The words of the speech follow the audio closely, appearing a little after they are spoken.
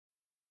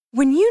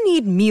When you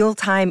need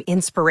mealtime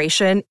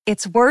inspiration,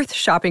 it's worth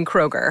shopping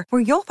Kroger,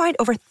 where you'll find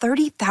over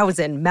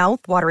 30,000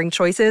 mouth-watering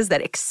choices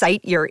that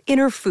excite your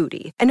inner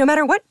foodie. And no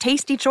matter what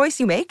tasty choice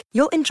you make,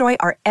 you'll enjoy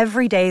our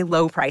everyday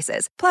low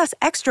prices, plus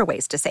extra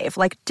ways to save,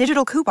 like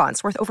digital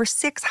coupons worth over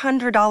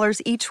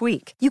 $600 each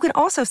week. You can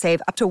also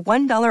save up to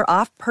 $1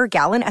 off per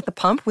gallon at the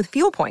pump with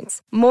fuel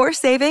points. More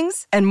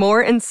savings and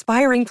more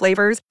inspiring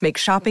flavors make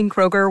shopping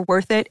Kroger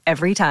worth it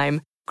every time.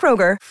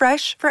 Kroger,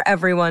 fresh for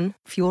everyone.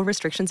 Fuel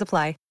restrictions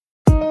apply.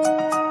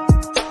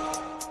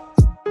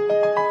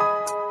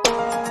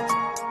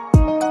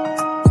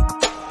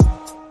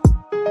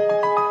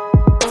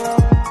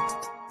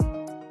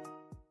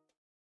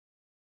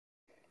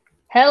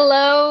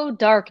 Hello,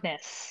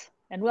 darkness,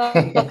 and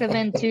welcome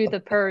into The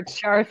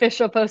Purge, our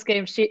official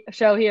post-game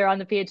show here on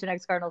the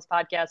PHNX Cardinals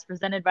podcast,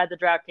 presented by the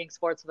DraftKings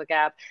Sportsbook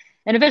app,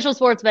 an official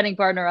sports betting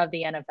partner of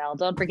the NFL.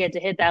 Don't forget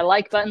to hit that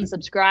like button,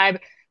 subscribe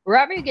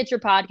wherever you get your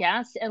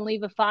podcasts, and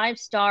leave a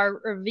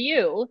 5-star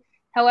review.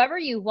 However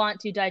you want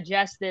to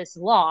digest this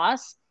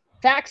loss,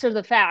 facts are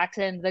the facts,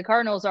 and the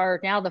Cardinals are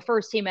now the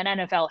first team in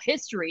NFL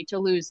history to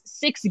lose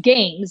 6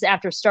 games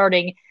after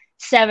starting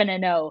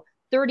 7-0.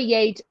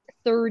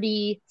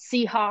 38-30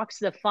 Seahawks,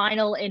 the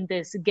final in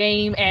this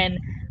game. And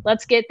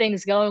let's get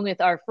things going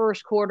with our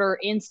first quarter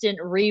instant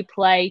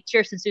replay.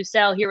 Kirsten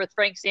Susel here with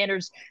Frank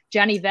Sanders.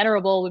 Johnny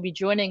Venerable will be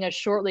joining us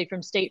shortly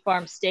from State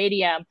Farm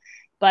Stadium.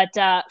 But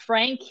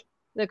Frank,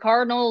 the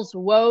Cardinals'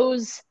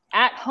 woes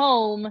at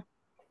home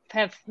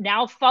have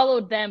now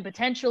followed them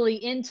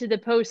potentially into the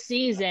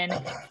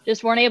postseason.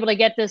 Just weren't able to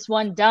get this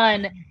one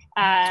done.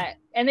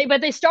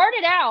 But they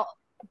started out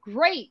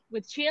great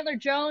with Chandler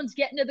Jones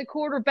getting to the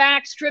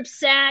quarterback, strip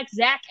sack.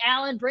 Zach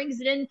Allen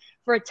brings it in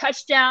for a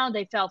touchdown.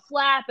 They fell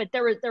flat, but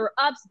there were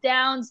ups,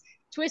 downs,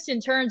 twists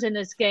and turns in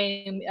this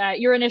game.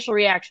 Your initial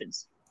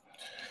reactions?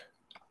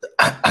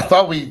 I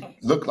thought we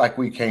looked like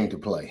we came to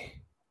play.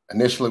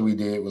 Initially, we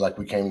did.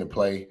 We came to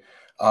play.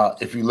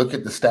 If you look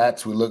at the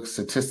stats, we look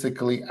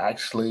statistically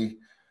actually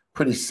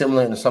pretty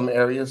similar in some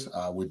areas.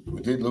 We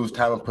did lose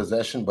time of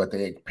possession, but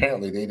they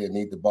didn't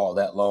need the ball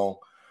that long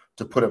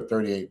to put up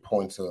 38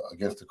 points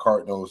against the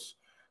Cardinals.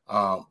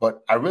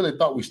 But I really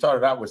thought we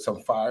started out with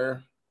some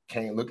fire.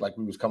 Can't look like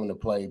we was coming to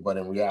play, but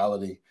in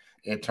reality,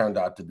 it turned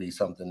out to be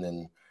something.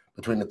 And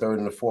between the third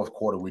and the fourth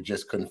quarter, we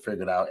just couldn't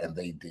figure it out, and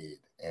they did.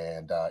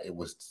 And it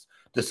was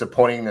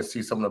disappointing to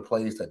see some of the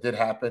plays that did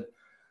happen.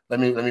 Let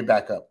me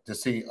back up to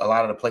see a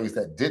lot of the plays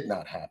that did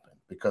not happen,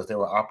 because there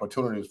were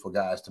opportunities for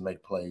guys to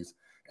make plays,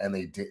 and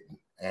they didn't.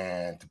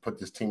 And to put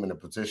this team in a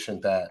position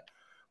that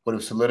would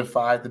have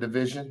solidified the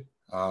division.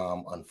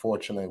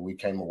 Unfortunately, we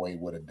came away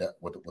with an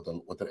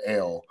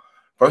L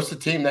versus a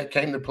team that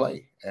came to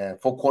play.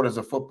 And 4 quarters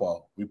of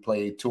football, we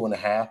played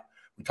 2.5.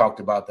 We talked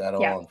about that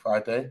on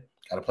Friday.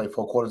 Got to play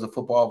 4 quarters of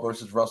football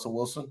versus Russell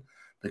Wilson,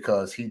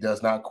 because he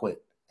does not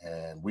quit.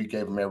 And we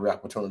gave him every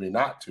opportunity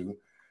not to,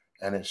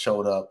 and it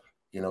showed up,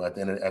 at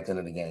the end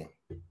of the game.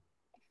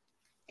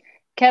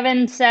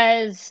 Kevin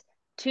says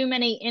too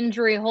many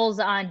injury holes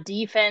on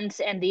defense,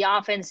 and the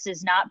offense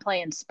does not play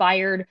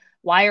inspired.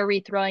 Why are we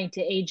throwing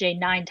to AJ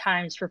 9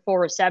 times for 4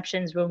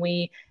 receptions when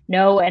we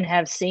know and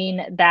have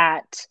seen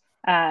that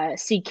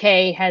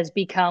CK has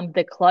become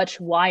the clutch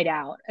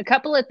wideout? A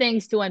couple of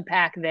things to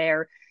unpack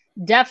there.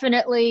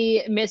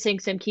 Definitely missing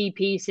some key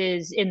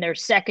pieces in their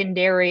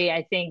secondary.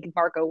 I think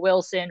Marco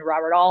Wilson,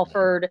 Robert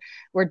Alford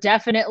were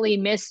definitely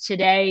missed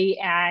today.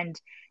 And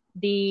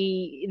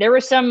there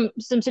were some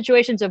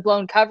situations of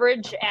blown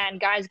coverage and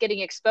guys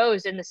getting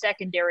exposed in the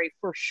secondary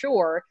for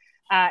sure.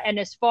 And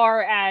as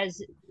far as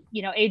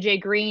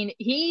AJ Green,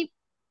 he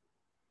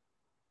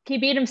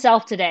beat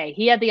himself today.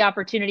 He had the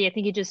opportunity. I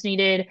think he just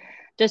needed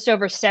just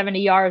over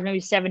 70 yards, maybe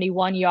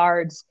 75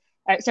 yards,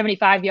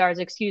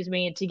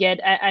 to get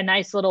a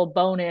nice little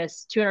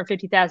bonus,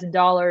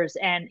 $250,000.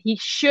 And he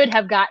should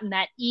have gotten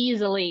that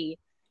easily.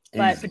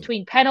 But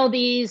between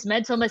penalties,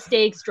 mental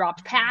mistakes,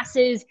 dropped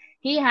passes,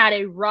 he had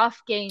a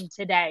rough game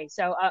today.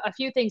 So a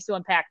few things to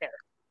unpack there.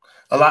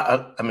 A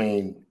lot.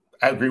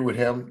 I agree with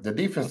him. The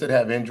defense did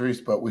have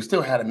injuries, but we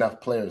still had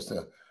enough players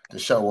to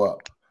show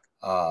up,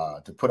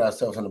 to put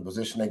ourselves in a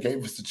position. They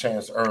gave us the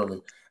chance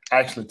early,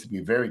 actually, to be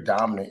very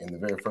dominant in the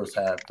very first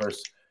half,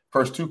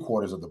 first 2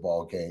 quarters of the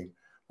ball game.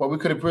 But we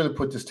could have really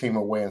put this team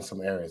away in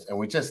some areas, and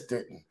we just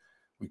didn't.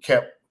 We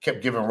kept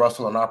giving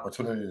Russell an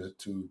opportunity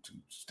to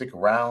stick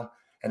around,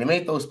 and he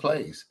made those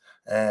plays.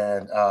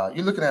 And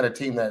you're looking at a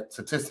team that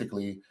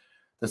statistically,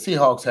 the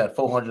Seahawks had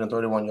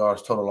 431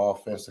 yards total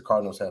offense. The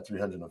Cardinals had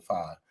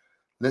 305.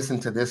 Listen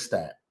to this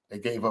stat. They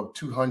gave up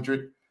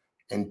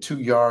 202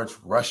 yards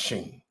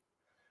rushing.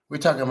 We're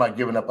talking about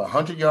giving up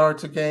 100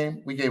 yards a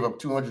game. We gave up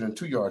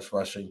 202 yards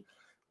rushing.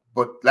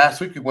 But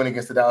last week we went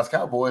against the Dallas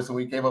Cowboys and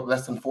we gave up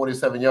less than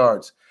 47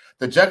 yards.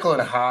 The Jekyll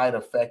and Hyde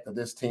effect of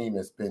this team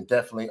has been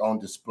definitely on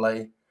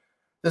display.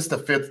 This is the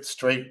 5th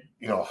straight,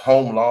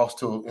 home loss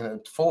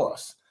for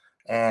us.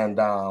 And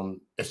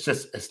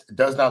it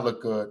does not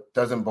look good.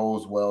 Doesn't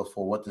bode well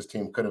for what this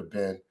team could have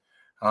been.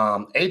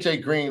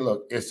 AJ Green,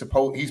 look,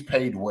 he's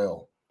paid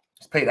well.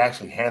 He's paid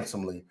actually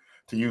handsomely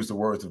to use the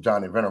words of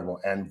Johnny Venerable.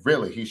 And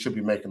really, he should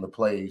be making the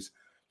plays.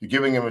 You're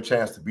giving him a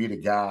chance to be the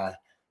guy.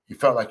 You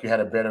felt like you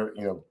had a better,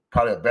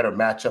 probably a better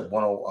matchup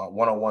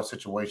one-on-one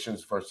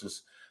situations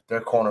versus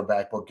their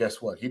cornerback. But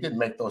guess what? He didn't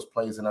make those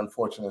plays, and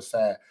unfortunately,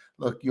 sad.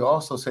 Look, you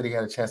also said he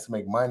had a chance to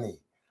make money.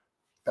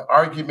 The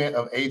argument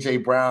of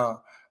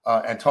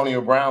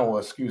Antonio Brown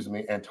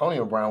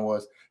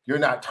was, you're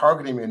not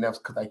targeting me enough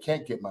because I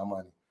can't get my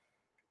money.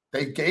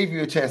 They gave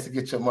you a chance to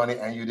get your money,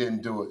 and you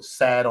didn't do it.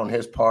 Sad on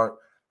his part.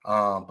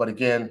 But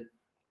again,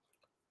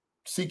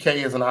 CK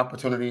is an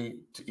opportunity.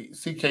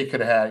 CK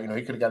could have had,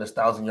 he could have got his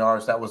 1,000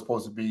 yards. That was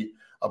supposed to be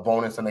a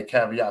bonus and a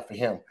caveat for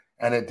him,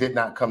 and it did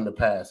not come to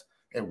pass.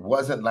 It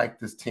wasn't like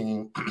this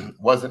team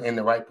wasn't in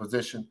the right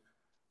position.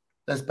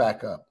 Let's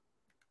back up.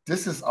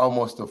 This is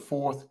almost the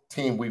fourth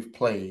team we've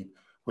played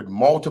with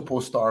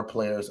multiple star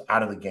players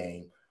out of the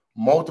game,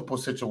 multiple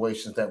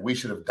situations that we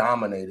should have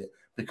dominated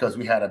because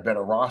we had a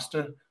better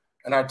roster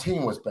and our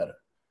team was better.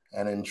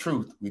 And in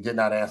truth, we did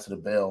not answer the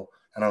bell.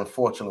 And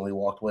unfortunately, we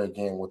walked away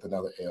again with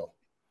another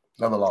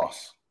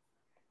loss.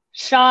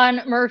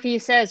 Sean Murphy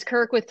says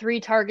Kirk with 3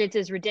 targets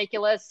is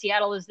ridiculous.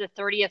 Seattle is the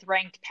 30th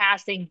ranked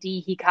passing D.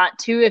 He caught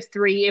 2 of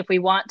 3. If we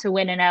want to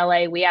win in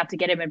LA, we have to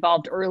get him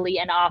involved early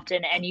and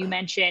often. And you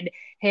mentioned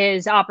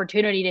his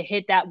opportunity to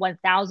hit that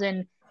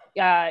 1,000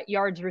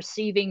 yards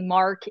receiving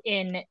mark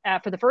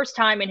for the first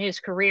time in his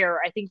career.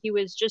 I think he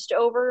was just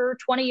over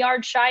 20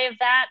 yards shy of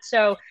that.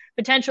 So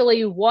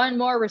potentially one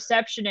more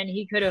reception and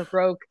he could have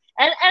broke.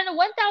 And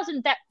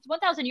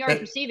 1,000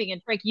 yards receiving,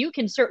 and Frank, you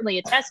can certainly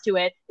attest to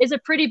it, is a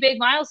pretty big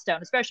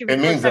milestone, especially for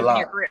the first time in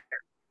your career.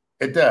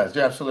 It does.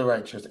 You're absolutely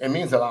right, Tristan. It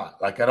means a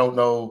lot. Like, I don't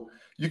know,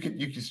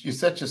 you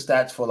set your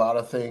stats for a lot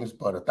of things,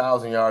 but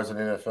 1,000 yards in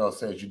the NFL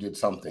says you did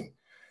something,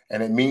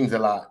 and it means a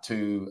lot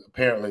to.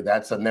 Apparently,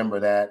 that's a number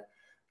that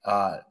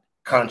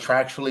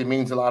contractually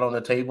means a lot on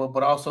the table,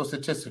 but also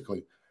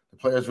statistically, the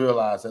players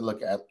realize that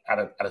look at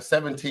a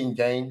 17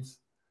 games.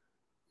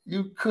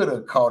 You could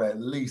have caught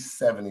at least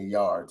 70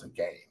 yards a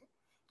game.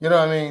 You know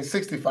what I mean?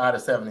 65 to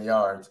 70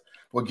 yards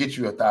will get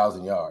you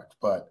 1,000 yards.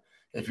 But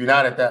if you're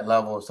not at that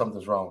level,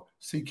 something's wrong.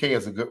 CK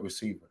is a good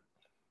receiver.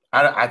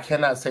 I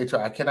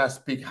cannot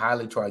speak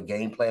highly to our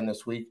game plan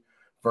this week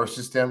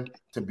versus them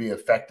to be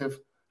effective.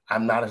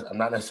 I'm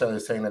not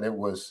necessarily saying that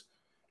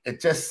it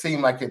just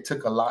seemed like it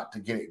took a lot to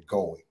get it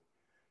going.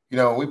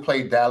 We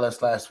played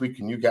Dallas last week,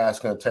 and you guys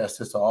can attest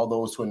this. All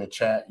those who are in the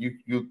chat,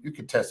 you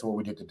can test what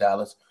we did to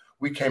Dallas.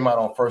 We came out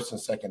on first and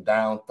second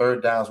down.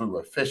 Third downs, we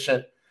were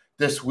efficient.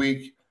 This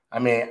week,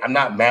 I'm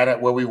not mad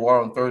at where we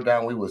were on third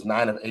down. We was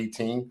 9 of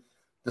 18.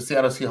 The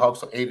Seattle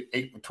Seahawks are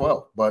 8 of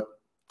 12. But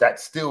that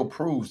still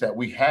proves that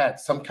we had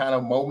some kind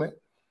of moment,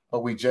 but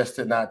we just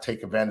did not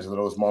take advantage of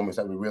those moments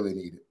that we really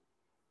needed.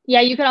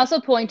 Yeah, you can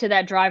also point to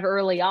that drive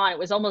early on. It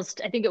was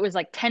almost, I think it was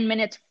like 10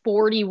 minutes,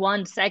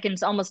 41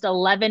 seconds, almost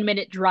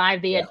 11-minute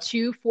drive. They had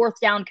 2 fourth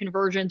down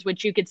conversions,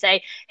 which you could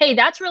say, hey,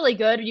 that's really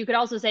good. You could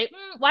also say,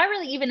 why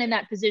are they even in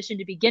that position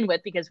to begin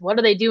with? Because what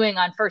are they doing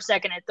on first,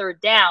 second, and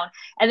third down?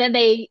 And then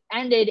they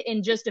ended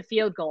in just a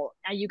field goal.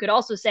 Now, you could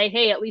also say,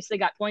 hey, at least they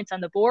got points on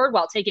the board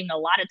while taking a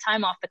lot of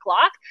time off the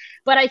clock.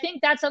 But I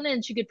think that's something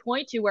that you could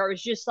point to where it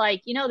was just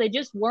like, they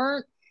just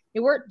weren't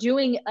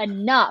doing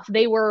enough.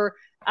 They were,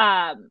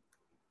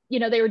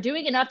 they were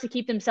doing enough to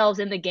keep themselves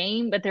in the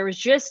game, but there was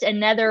just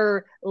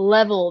another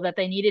level that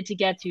they needed to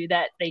get to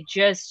that they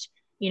just,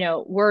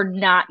 were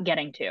not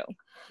getting to.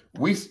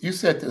 You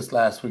said this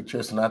last week,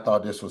 Tristan. I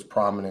thought this was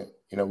prominent.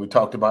 We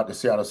talked about the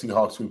Seattle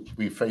Seahawks.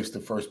 We faced the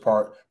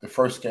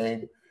first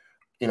game,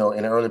 in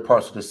the early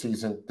parts of the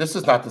season. This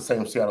is not the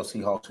same Seattle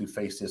Seahawks we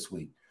faced this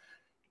week.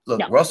 Look,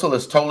 no. Russell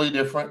is totally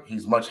different.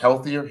 He's much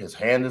healthier. His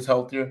hand is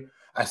healthier.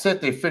 I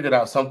said they figured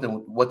out something,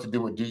 what to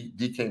do with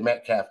DK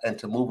Metcalf and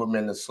to move him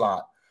in the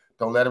slot.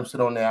 Don't let him sit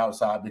on the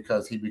outside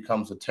because he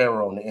becomes a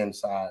terror on the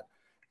inside.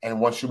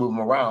 And once you move him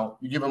around,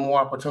 you give him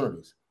more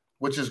opportunities,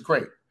 which is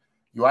great.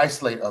 You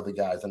isolate other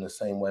guys in the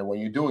same way when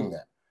you're doing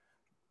that.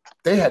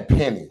 They had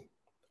Penny,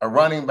 a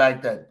running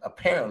back that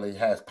apparently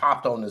has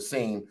popped on the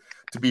scene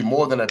to be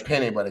more than a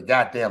penny, but a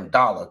goddamn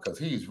dollar because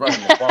he's running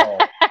the ball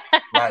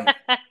like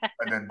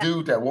the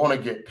dude that want to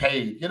get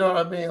paid. You know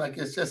what I mean? Like,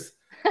 it's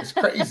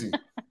crazy.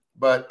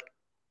 But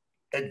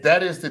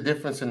that is the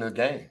difference in the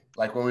game.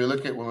 Like when we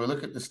look at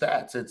the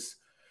stats, it's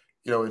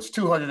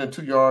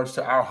 202 yards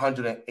to our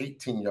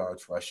 118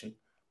 yards rushing.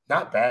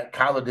 Not bad.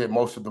 Kyler did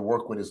most of the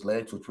work with his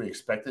legs, which we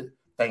expected.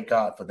 Thank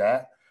God for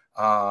that.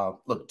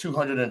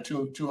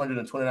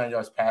 229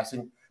 yards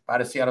passing by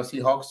the Seattle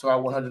Seahawks to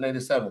our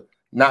 187.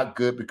 Not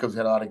good because we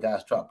had a lot of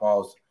guys drop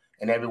balls,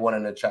 and everyone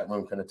in the chat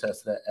room can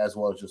attest to that, as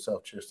well as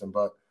yourself, Tristan.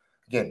 But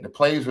again, the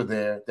plays were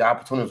there, the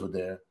opportunities were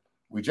there.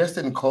 We just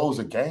didn't close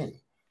a game.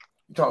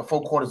 You talk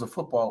 4 quarters of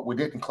football, we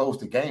didn't close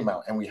the game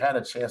out, and we had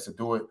a chance to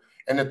do it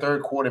in the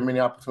third quarter, many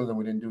opportunities, and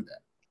we didn't do that.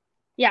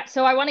 Yeah,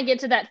 so I want to get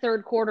to that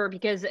third quarter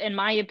because, in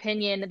my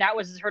opinion, that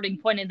was a turning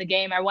point in the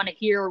game. I want to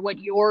hear what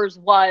yours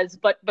was.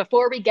 But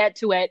before we get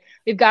to it,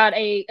 we've got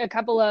a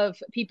couple of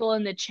people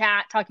in the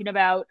chat talking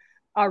about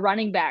our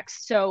running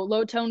backs. So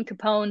Lotone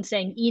Capone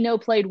saying Eno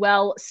played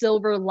well,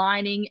 silver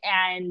lining,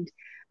 and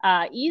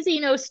easy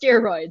no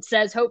steroids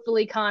says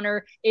hopefully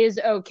Connor is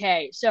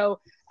okay. So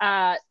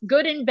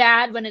good and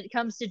bad when it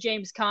comes to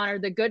James Conner.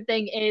 The good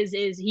thing is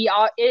he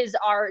is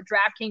our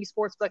DraftKings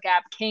Sportsbook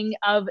app king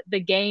of the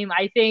game.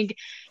 I think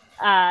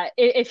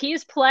if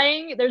he's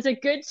playing, there's a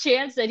good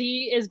chance that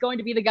he is going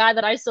to be the guy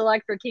that I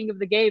select for king of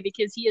the game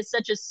because he is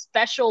such a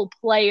special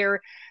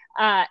player.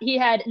 He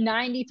had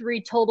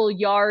 93 total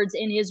yards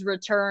in his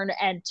return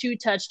and 2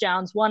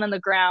 touchdowns, 1 on the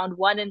ground,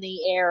 1 in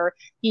the air.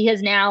 He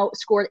has now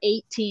scored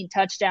 18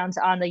 touchdowns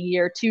on the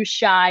year, 2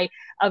 shy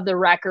of the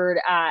record.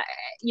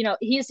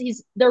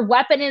 He's their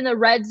weapon in the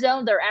red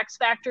zone, their X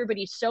factor, but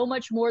he's so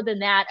much more than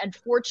that.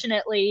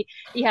 Unfortunately,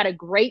 he had a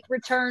great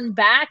return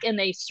back, and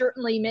they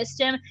certainly missed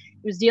him.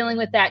 He was dealing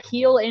with that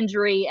heel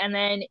injury, and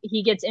then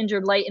he gets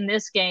injured late in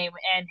this game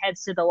and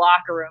heads to the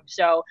locker room.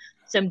 So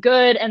some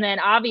good. And then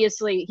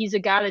obviously he's a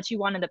guy that you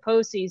want in the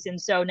postseason.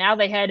 So now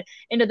they head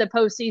into the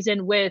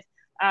postseason with,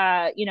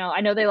 I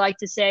know they like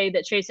to say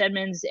that Chase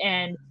Edmonds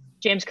and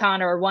James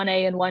Conner are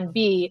 1A and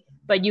 1B,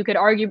 but you could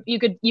argue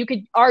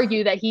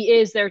that he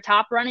is their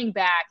top running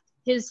back.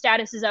 His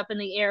status is up in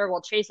the air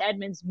while Chase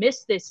Edmonds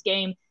missed this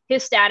game.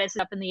 His status is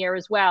up in the air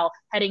as well,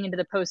 heading into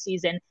the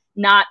postseason.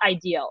 Not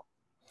ideal.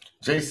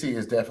 JC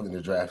is definitely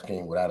the draft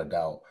king without a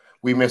doubt.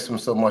 We miss him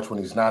so much when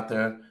he's not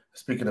there.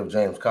 Speaking of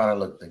James Conner,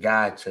 look, the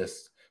guy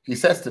he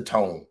sets the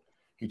tone.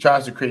 He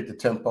tries to create the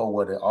tempo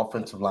where the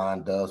offensive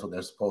line does what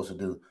they're supposed to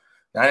do.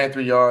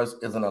 93 yards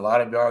isn't a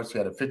lot of yards. He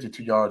had a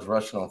 52 yards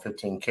rushing on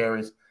 15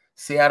 carries.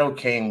 Seattle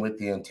came with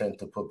the intent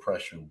to put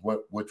pressure,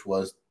 which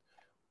was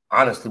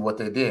honestly what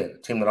they did. A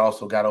team that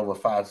also got over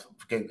 5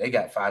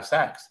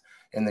 sacks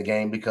in the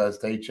game because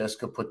they just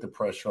could put the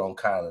pressure on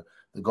Kyler.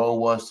 The goal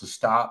was to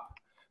stop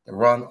the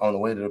run on the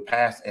way to the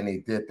pass, and they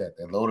did that.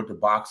 They loaded the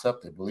box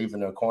up. They believed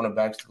in their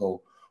cornerbacks to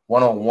go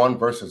one-on-one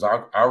versus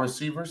our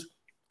receivers.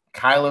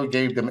 Kyler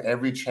gave them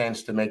every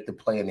chance to make the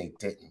play, and they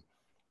didn't.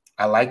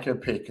 I like your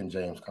pick in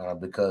James Conner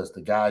because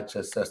the guy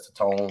just sets the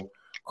tone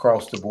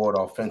across the board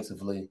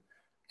offensively.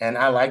 And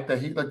I like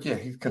that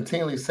he's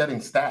continually setting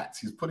stats.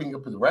 He's putting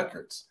up his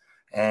records.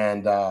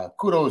 And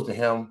kudos to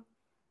him.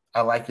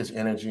 I like his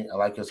energy. I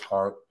like his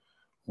heart.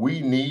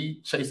 We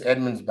need Chase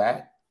Edmonds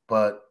back,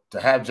 but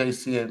to have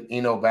JC and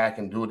Eno back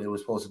and do what they were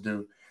supposed to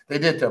do, they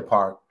did their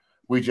part.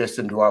 We just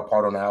didn't do our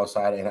part on the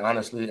outside. And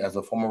honestly, as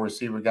a former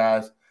receiver,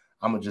 guys,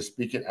 I'm going to just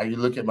speak it. You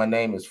look at my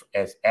name as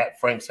at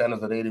Frank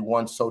Sanders at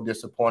 81, so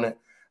disappointed.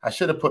 I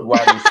should have put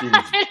wide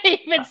receivers. I didn't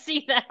even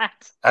see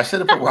that. I should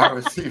have put wide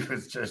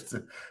receivers just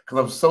because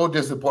I'm so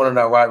disappointed in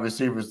our wide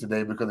receivers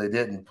today because they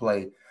didn't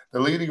play. The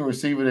leading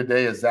receiver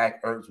today is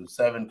Zach Ertz with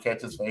 7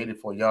 catches for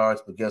 84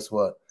 yards. But guess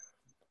what?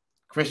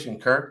 Christian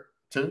Kirk,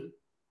 too.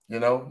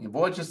 Your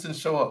boy just didn't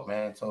show up,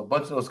 man. So a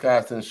bunch of those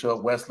guys didn't show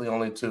up. Wesley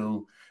only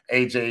 2,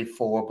 AJ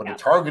 4, but the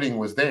targeting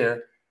was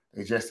there.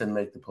 They just didn't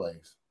make the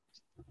plays.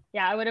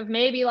 Yeah, I would have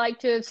maybe liked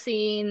to have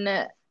seen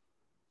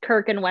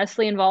Kirk and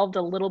Wesley involved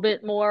a little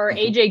bit more.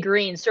 Mm-hmm. AJ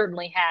Green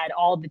certainly had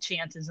all the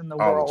chances in the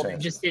world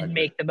and just didn't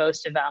make the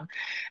most of them.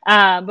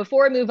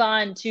 Before we move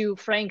on to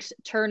Frank's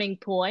turning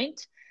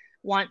point,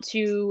 want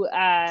to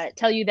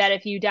tell you that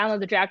if you download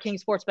the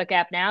DraftKings Sportsbook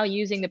app now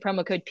using the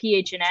promo code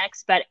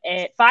PHNX, but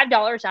at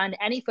 $5 on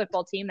any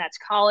football team, that's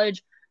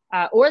college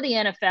or the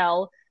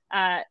NFL,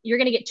 you're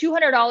going to get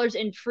 $200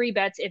 in free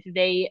bets if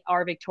they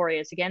are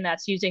victorious. Again,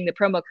 that's using the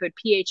promo code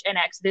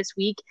PHNX this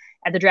week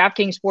at the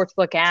DraftKings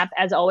Sportsbook app.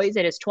 As always,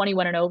 it is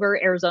 21 and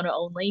over, Arizona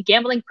only.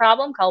 Gambling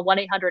problem? Call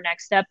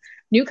 1-800-NEXT-STEP.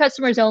 New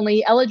customers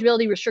only.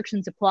 Eligibility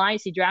restrictions apply.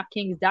 See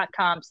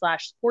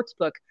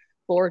DraftKings.com/sportsbook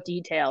for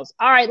details.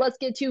 All right, let's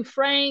get to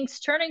Frank's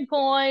turning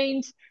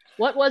point.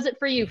 What was it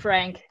for you,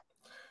 Frank?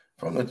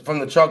 From the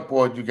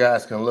chalkboard, you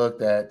guys can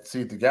look at,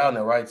 see the guy on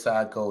the right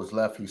side goes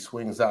left, he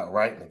swings out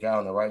right, and the guy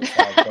on the right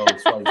side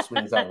goes right, he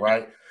swings out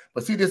right.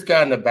 But see this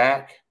guy in the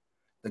back?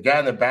 The guy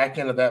in the back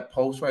end of that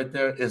post right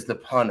there is the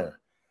punter.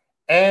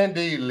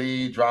 Andy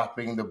Lee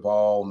dropping the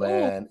ball,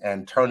 man,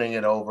 and turning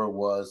it over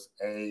was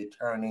a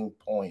turning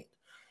point.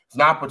 It's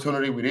an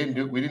opportunity we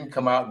didn't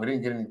come out, we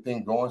didn't get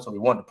anything going, so we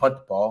wanted to punt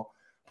the ball,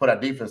 put our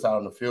defense out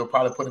on the field,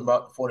 probably put him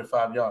about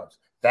 45 yards.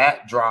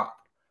 That drop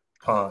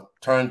punt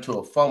turned to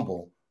a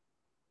fumble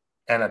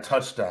and a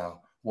touchdown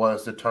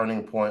was the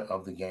turning point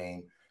of the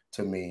game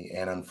to me.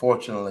 And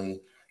unfortunately,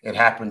 it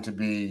happened to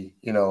be,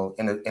 in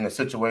a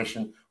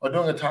situation or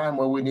during a time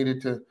where we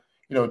needed to,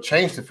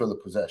 change the field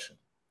of possession.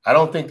 I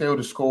don't think they would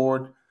have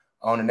scored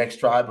on the next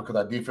drive because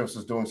our defense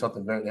was doing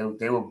something very.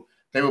 They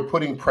were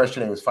putting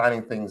pressure. They was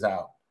finding things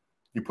out.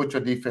 You put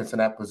your defense in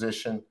that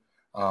position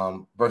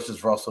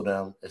versus Russell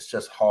them. It's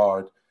just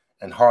hard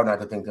not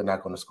to think they're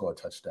not going to score a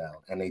touchdown,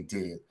 and they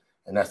did.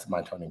 And that's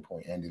my turning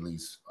point. Andy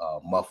Lee's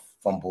muff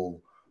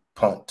fumble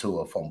punt to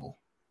a fumble.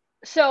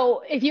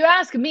 So if you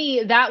ask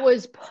me, that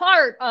was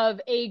part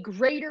of a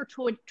greater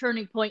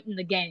turning point in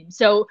the game.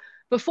 So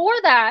before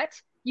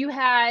that, you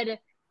had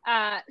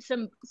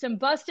some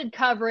busted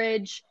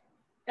coverage,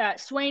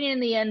 Swain in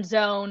the end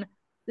zone.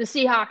 The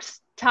Seahawks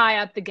tie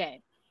up the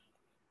game.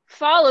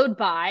 followed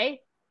by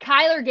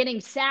Kyler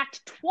getting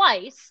sacked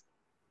twice.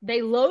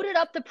 They loaded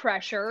up the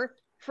pressure,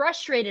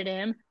 frustrated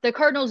him. The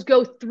Cardinals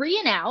go 3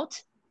 and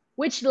out,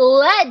 which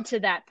led to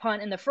that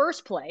punt in the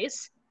first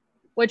place,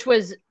 which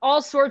was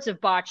all sorts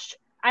of botched.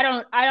 I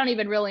don't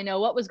even really know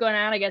what was going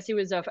on. I guess he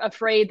was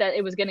afraid that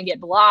it was going to get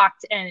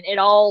blocked, and it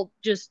all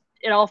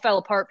fell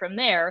apart from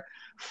there.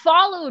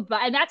 Followed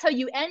by, and that's how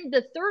you end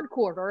the third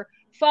quarter,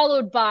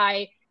 followed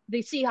by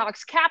the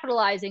Seahawks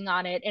capitalizing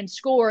on it and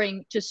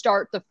scoring to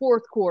start the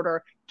fourth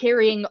quarter,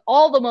 carrying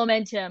all the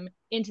momentum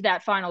into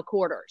that final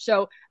quarter.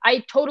 So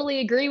I totally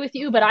agree with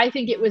you, but I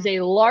think it was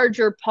a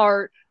larger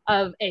part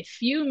of a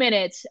few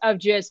minutes of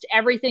just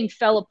everything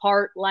fell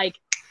apart like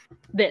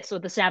this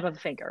with the snap of a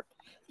finger.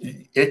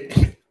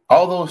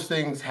 All those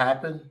things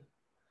happened,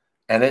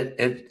 and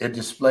it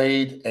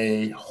displayed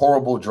a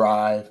horrible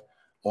drive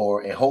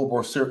or a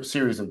horrible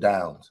series of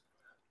downs.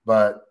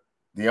 But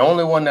the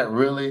only one that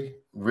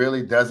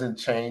really doesn't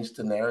change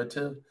the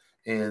narrative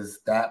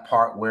is that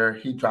part where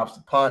he drops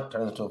the punt,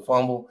 turns into a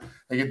fumble.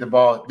 They get the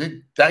ball.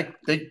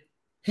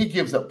 He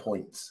gives up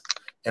points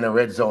in a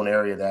red zone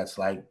area that's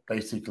like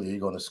basically you're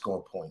going to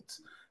score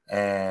points.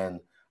 And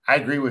I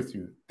agree with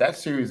you. That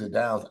series of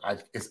downs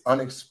is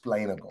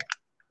unexplainable.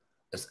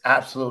 It's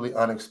absolutely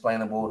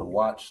unexplainable to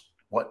watch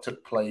what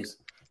took place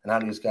and how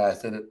these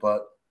guys did it.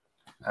 But,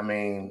 I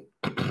mean,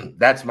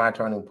 that's my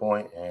turning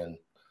point. And,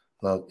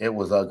 look, it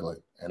was ugly,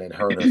 and it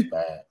hurt us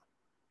bad.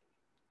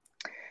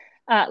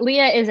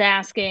 Leah is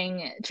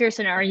asking,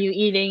 Cheerson, are you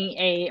eating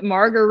a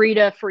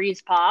margarita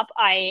freeze pop?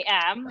 I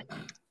am.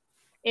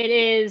 It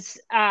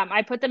is,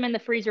 I put them in the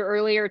freezer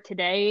earlier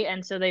today,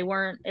 and so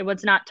it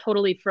was not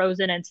totally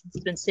frozen, and since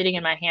it's been sitting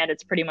in my hand,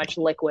 it's pretty much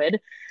liquid.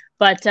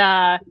 But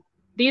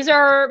these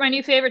are my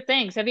new favorite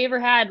things. Have you ever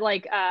had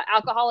like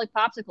alcoholic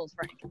popsicles,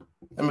 Frank?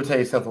 Let me tell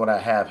you something. What I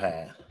have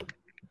had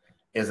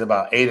is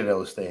about 8 of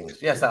those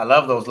things. Yes, I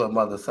love those little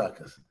mother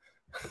suckers.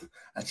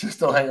 I just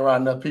don't hang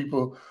around enough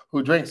people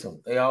who drinks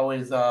them. They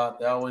always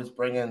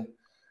bringing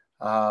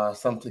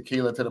some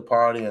tequila to the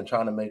party and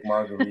trying to make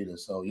margaritas.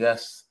 So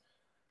yes,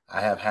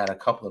 I have had a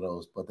couple of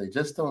those, but they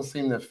just don't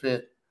seem to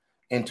fit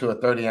into a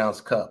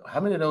 30-ounce cup. How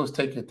many of those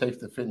it takes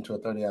to fit into a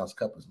 30-ounce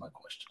cup is my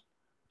question.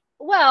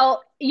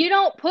 Well, you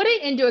don't put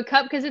it into a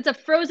cup because it's a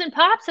frozen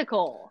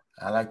popsicle.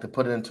 I like to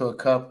put it into a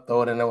cup,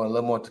 throw it in there with a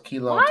little more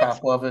tequila on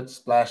top of it,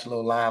 splash a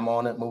little lime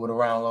on it, move it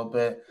around a little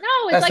bit.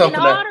 No, it's like an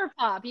Otter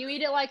Pop. You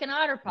eat it like an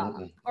Otter Pop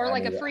or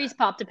like a freeze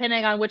pop,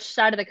 depending on which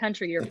side of the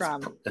country you're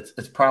from.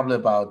 It's probably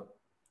about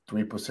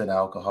 3%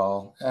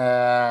 alcohol.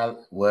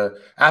 Where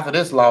after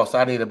this loss,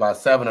 I need about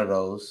 7 of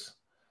those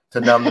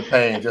to numb the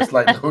pain, just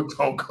like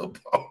Luton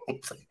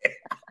Capone.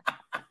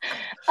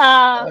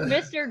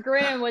 Mr.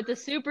 Grimm with the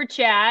super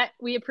chat,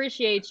 we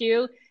appreciate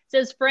you.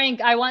 Says,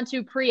 Frank, I want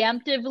to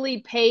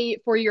preemptively pay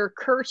for your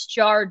curse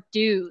jar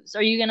dues.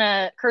 Are you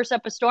gonna curse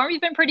up a storm? You've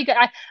been pretty good.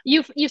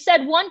 You've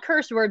said one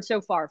curse word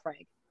so far,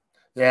 Frank.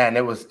 Yeah, and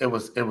it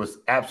was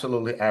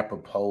absolutely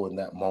apropos in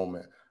that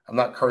moment. I'm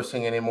not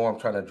cursing anymore. I'm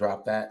trying to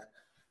drop that.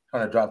 On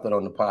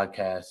the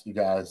podcast. You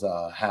guys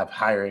have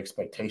higher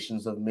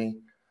expectations of me,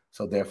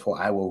 so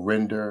therefore I will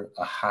render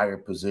a higher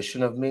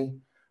position of me.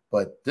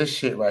 But this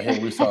shit right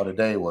here we saw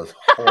today was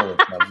horrible.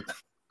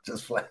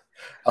 Just flat.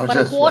 But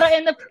a quarter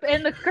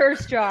in the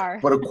curse jar.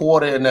 Put a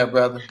quarter in there,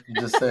 brother. I'm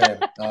just saying.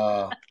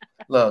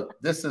 Look,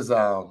 this is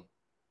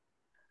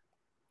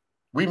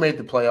we made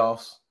the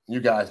playoffs. You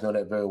guys know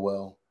that very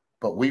well.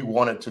 But we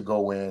wanted to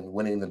go in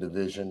winning the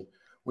division.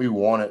 We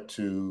wanted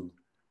to,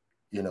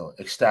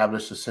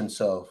 establish a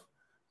sense of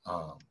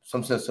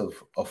some sense of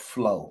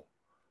flow,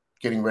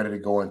 getting ready to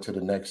go into the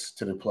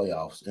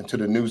playoffs, into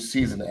the new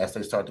season, as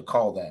they start to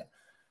call that.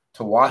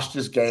 To wash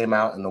this game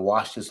out and to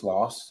wash this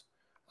loss,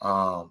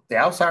 the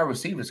outside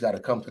receivers got to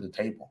come to the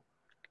table.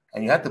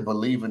 And you have to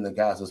believe in the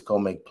guys that's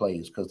going to make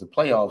plays, because the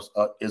playoffs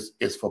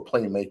is for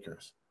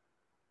playmakers.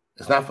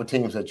 It's not for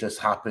teams that just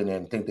hop in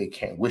and think they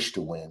can't wish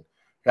to win.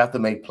 You have to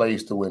make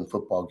plays to win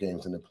football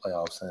games in the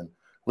playoffs, and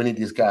we need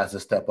these guys to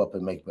step up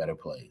and make better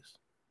plays.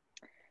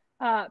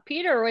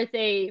 Peter with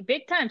a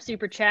big-time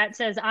super chat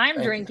says,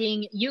 I'm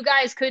drinking. You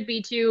guys could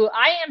be too.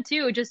 I am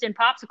too, just in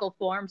popsicle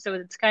form, so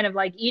it's kind of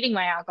like eating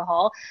my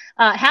alcohol.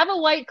 Have a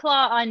White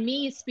Claw on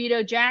me,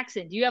 Speedo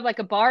Jackson. Do you have like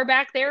a bar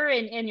back there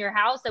in your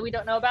house that we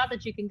don't know about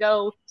that you can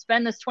go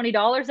spend this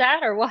 $20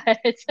 at, or what?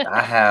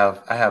 I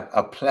have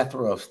a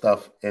plethora of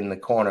stuff in the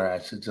corner. I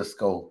should just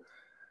go.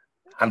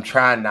 I'm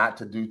trying not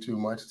to do too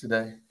much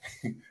today,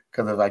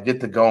 because if I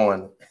get to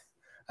going,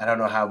 I don't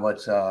know how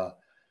much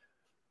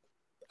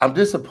I'm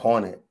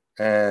disappointed,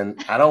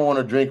 and I don't want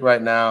to drink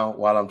right now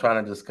while I'm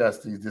trying to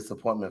discuss these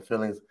disappointment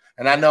feelings.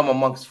 And I know I'm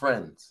amongst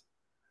friends,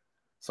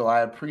 so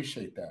I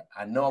appreciate that.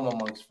 I know I'm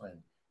amongst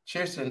friends.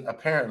 Cheerson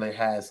apparently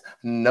has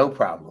no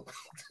problem.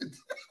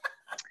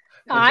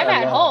 I'm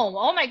at home.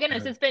 Oh my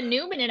goodness, it's been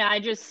Newman and I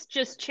just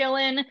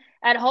chilling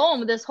at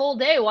home this whole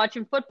day,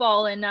 watching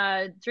football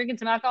and drinking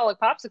some alcoholic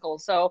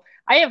popsicles. So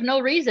I have no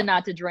reason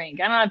not to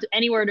drink. I don't have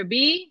anywhere to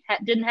be.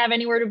 Didn't have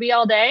anywhere to be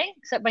all day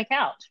except my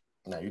couch.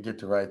 No, you did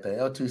the right thing.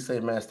 LT say,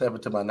 man, step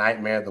into my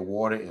nightmare. The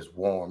water is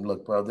warm.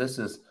 Look, bro,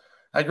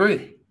 I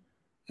agree.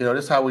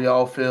 This is how we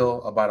all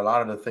feel about a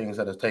lot of the things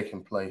that are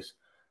taking place.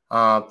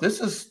 Let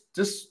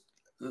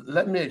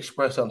me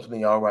express something to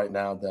y'all right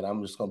now that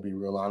I'm just going to be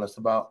real honest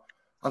about.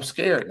 I'm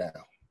scared now.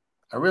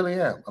 I really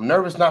am. I'm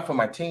nervous not for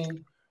my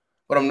team,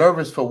 but I'm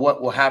nervous for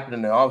what will happen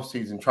in the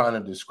offseason, trying to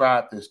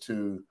describe this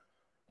to,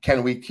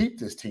 can we keep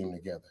this team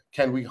together?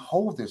 Can we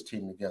hold this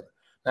team together?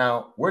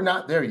 Now, we're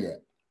not there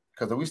yet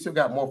because we still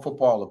got more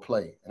football to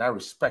play, and I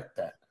respect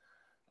that.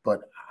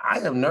 But I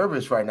am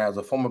nervous right now as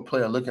a former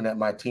player looking at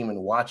my team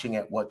and watching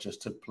at what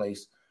just took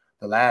place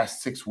the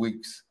last 6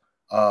 weeks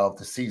of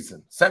the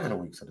season, 7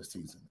 weeks of the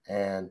season.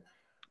 And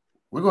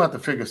we're going to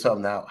have to figure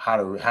something out, how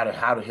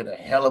to hit a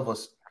hell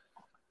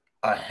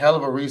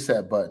of a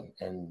reset button.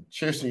 And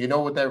Kirsten, you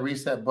know what that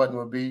reset button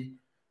would be?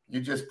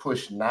 You just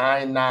push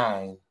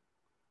 99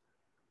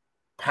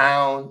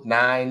 pound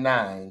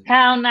 99.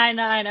 Pound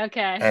 99,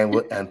 okay.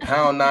 And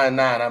pound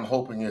 99, I'm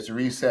hoping is a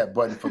reset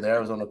button for the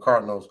Arizona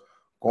Cardinals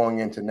going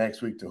into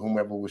next week to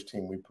which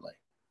team we play.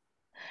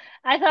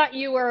 I thought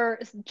you were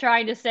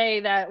trying to say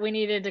that we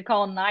needed to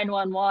call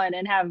 911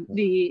 and have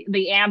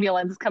the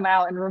ambulance come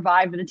out and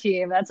revive the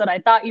team. That's what I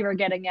thought you were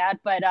getting at.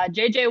 But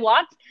J.J.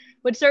 Watt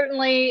would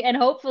certainly and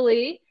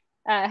hopefully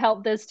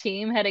help this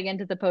team heading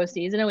into the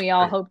postseason. And we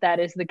all hope that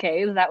is the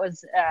case. That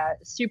was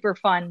super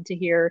fun to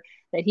hear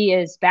that he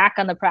is back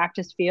on the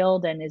practice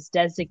field and is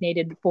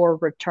designated for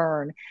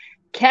return.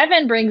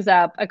 Kevin brings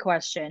up a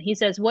question. He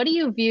says, what do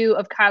you view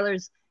of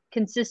Kyler's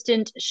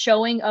consistent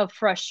showing of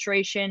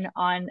frustration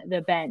on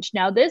the bench?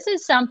 Now, this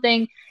is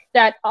something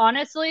that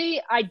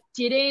honestly, I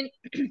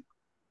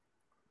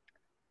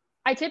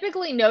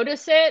typically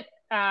notice it,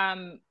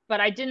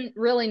 but I didn't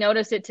really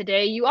notice it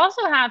today. You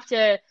also have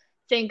to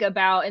think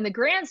about, in the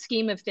grand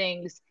scheme of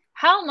things,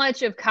 how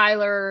much of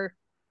Kyler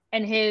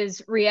and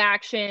his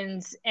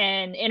reactions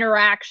and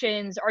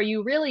interactions are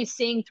you really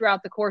seeing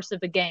throughout the course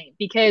of a game?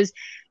 Because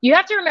you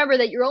have to remember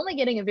that you're only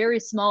getting a very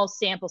small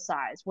sample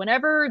size.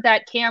 Whenever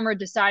that camera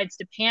decides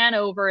to pan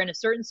over in a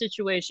certain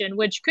situation,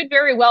 which could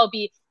very well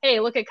be, hey,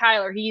 look at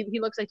Kyler. He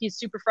looks like he's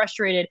super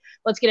frustrated.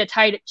 Let's get a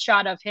tight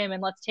shot of him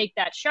and let's take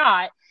that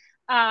shot.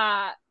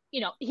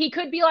 He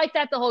could be like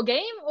that the whole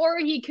game, or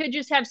he could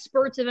just have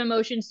spurts of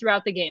emotions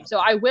throughout the game. So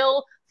I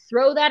will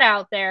throw that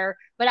out there.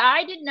 But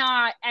I did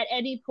not at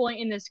any point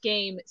in this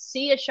game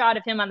see a shot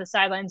of him on the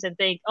sidelines and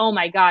think, oh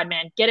my God,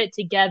 man, get it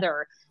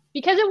together.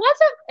 Because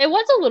it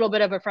was a little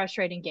bit of a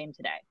frustrating game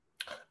today.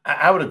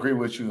 I would agree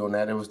with you on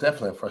that. It was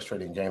definitely a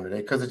frustrating game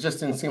today because it just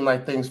didn't seem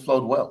like things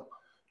flowed well.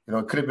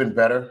 It could have been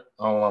better.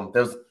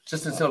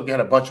 Just didn't seem like we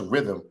had a bunch of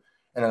rhythm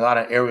in a lot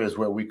of areas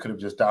where we could have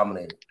just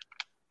dominated.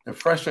 The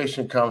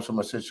frustration comes from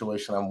a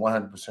situation I'm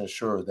 100%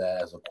 sure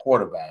that as a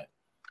quarterback,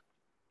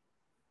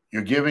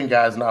 you're giving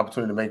guys an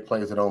opportunity to make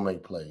plays that don't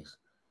make plays.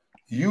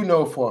 You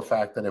know for a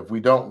fact that if we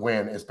don't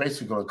win, it's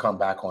basically going to come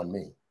back on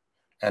me.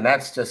 And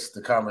that's just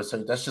the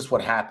conversation. That's just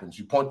what happens.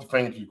 You point the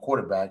finger to your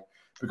quarterback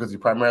because he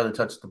primarily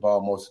touches the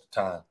ball most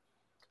of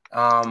the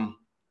time.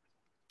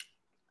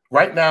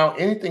 Right now,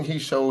 anything he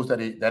shows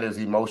that is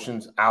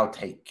emotions, I'll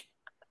take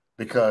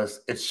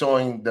because it's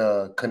showing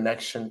the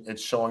connection.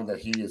 It's showing that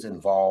he is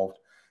involved.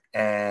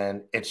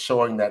 And it's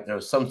showing that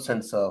there's some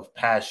sense of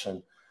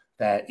passion,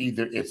 that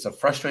either it's a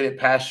frustrated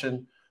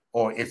passion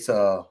or it's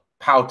a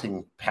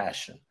pouting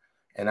passion.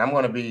 And I'm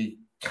going to be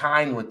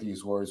kind with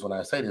these words when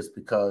I say this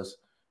because,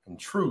 in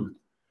truth,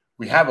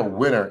 we have a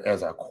winner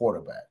as our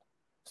quarterback.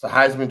 It's the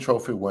Heisman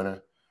Trophy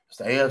winner. It's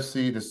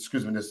the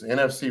this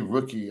NFC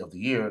Rookie of the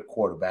Year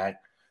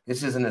quarterback.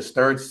 This is in his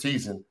third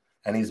season,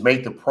 and he's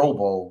made the Pro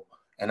Bowl.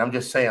 And I'm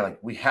just saying,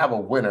 we have a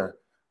winner,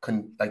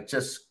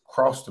 just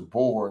across the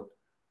board.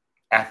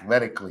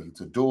 Athletically, it's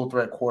a dual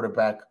threat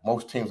quarterback.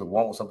 Most teams would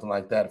want something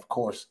like that. Of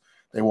course,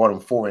 they want him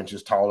 4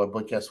 inches taller,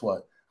 but guess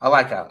what? I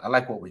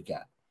like what we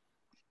got.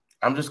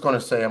 I'm just going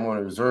to say I'm going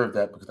to reserve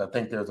that because I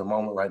think there's a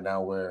moment right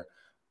now where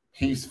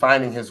he's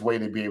finding his way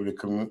to be able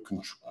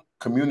to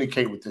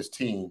communicate with this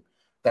team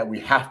that we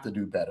have to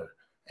do better.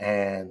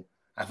 And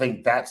I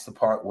think that's the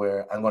part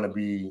where I'm going to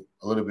be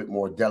a little bit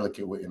more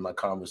delicate in my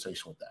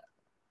conversation with that.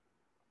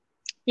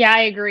 Yeah,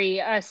 I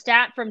agree. A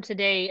stat from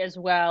today as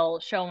well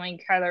showing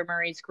Kyler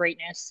Murray's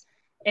greatness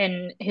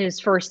in his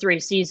first 3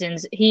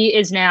 seasons. He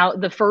is now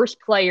the first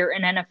player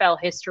in NFL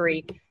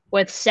history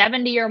with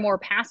 70 or more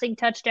passing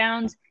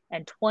touchdowns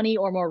and 20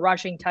 or more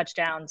rushing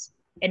touchdowns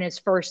in his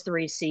first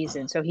 3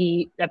 seasons. So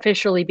he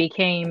officially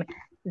became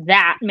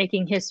that,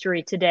 making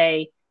history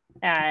today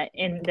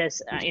in this.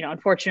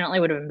 Unfortunately,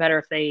 it would have been better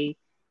if they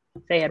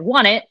had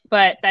won it,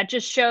 but that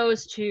just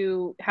shows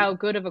to how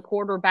good of a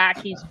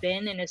quarterback he's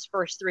been in his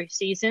first 3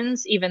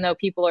 seasons, even though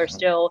people are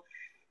still,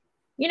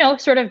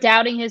 sort of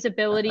doubting his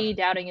ability,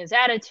 doubting his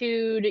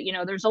attitude.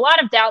 There's a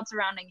lot of doubt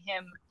surrounding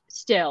him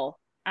still.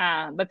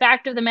 But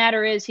fact of the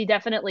matter is he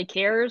definitely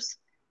cares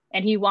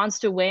and he wants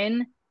to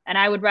win. And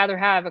I would rather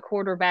have a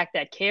quarterback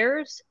that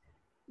cares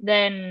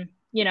than,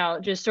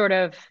 just sort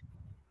of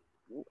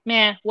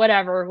man,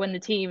 whatever, when the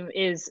team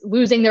is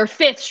losing their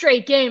 5th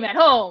straight game at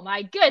home.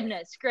 My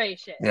goodness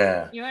gracious.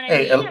 Yeah. You know what I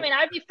mean? I mean,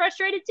 I'd be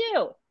frustrated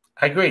too.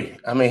 I agree.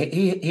 I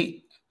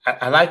mean,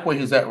 I like where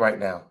he's at right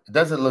now. It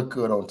doesn't look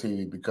good on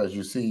TV because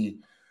you see,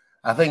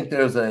 I think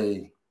there's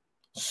a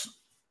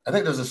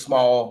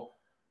small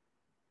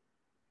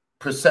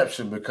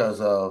perception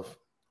because of,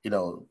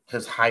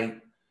 his height,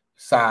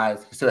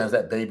 size. He still has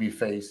that baby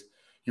face.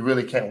 You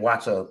really can't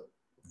watch a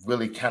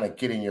really kind of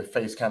get in your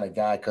face kind of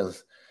guy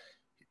because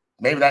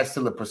maybe that's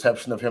still a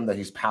perception of him that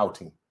he's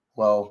pouting.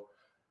 Well,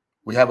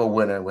 we have a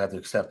winner and we have to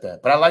accept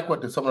that. But I like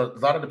what a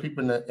lot of the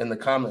people in the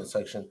comment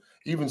section,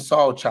 even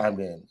Saul chimed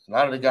in. A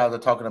lot of the guys are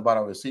talking about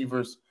our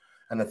receivers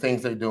and the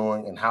things they're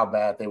doing and how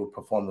bad they would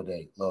perform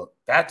today. Look,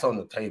 that's on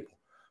the table.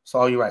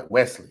 Saul, you're right.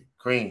 Wesley,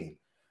 Green,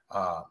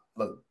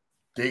 look,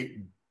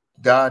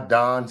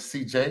 Don,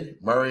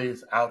 CJ, Murray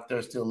is out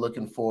there still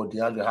looking for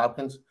DeAndre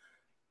Hopkins.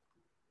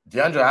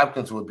 DeAndre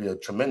Hopkins would be a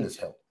tremendous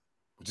help.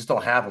 We just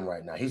don't have him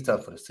right now. He's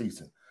done for the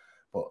season.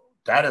 But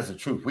that is the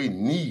truth. We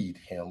need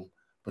him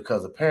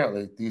because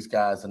apparently these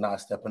guys are not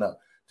stepping up.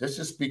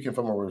 Just speaking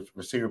from a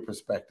receiver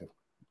perspective,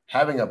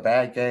 having a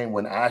bad game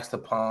when asked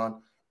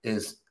upon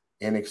is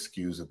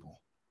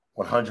inexcusable,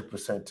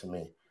 100% to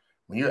me.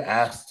 When you're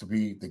asked to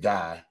be the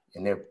guy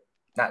and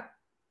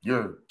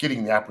you're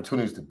getting the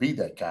opportunities to be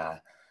that guy,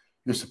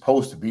 you're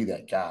supposed to be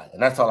that guy.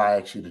 And that's all I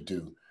ask you to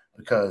do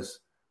because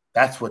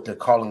that's what they're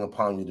calling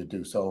upon you to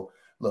do. So,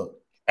 look,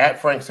 at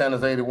Frank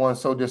Sanders 81,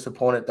 so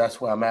disappointed. That's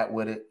where I'm at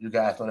with it. You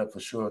guys know that for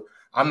sure.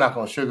 I'm not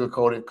going to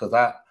sugarcoat it because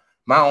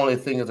my only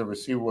thing as a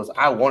receiver was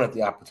I wanted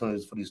the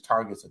opportunities for these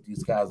targets that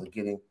these guys are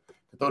getting.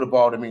 To throw the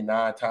ball to me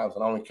 9 times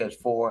and only catch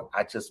 4,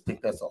 I just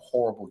think that's a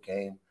horrible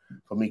game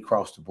for me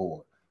across the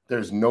board.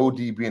 There's no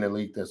DB in the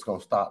league that's going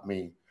to stop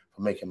me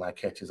from making my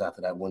catches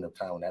after that window of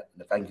time. And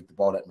if I can get the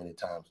ball that many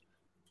times,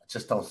 I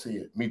just don't see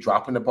it. Me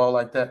dropping the ball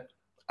like that,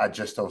 I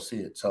just don't see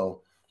it.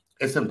 So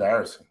it's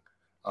embarrassing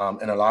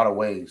in a lot of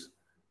ways.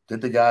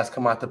 Did the guys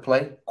come out to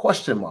play?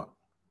 Question mark.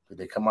 Did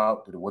they come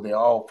out? Were they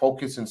all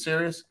focused and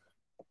serious?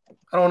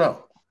 I don't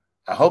know.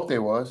 I hope they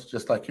was,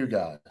 just like you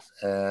guys.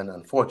 And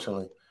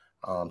unfortunately,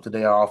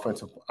 today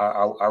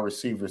our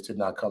receivers did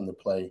not come to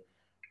play,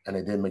 and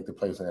they didn't make the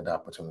plays in that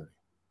opportunity.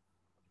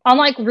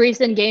 Unlike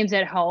recent games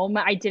at home,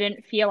 I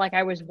didn't feel like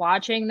I was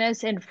watching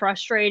this and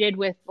frustrated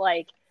with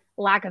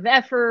lack of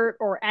effort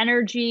or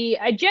energy.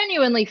 I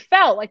genuinely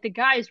felt like the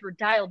guys were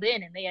dialed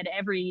in and they had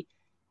every,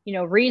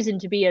 reason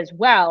to be as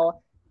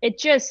well.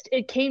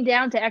 It came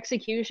down to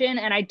execution.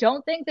 And I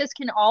don't think this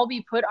can all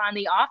be put on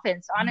the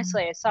offense.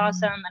 Honestly, I saw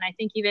some, and I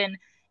think even,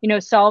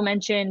 Saul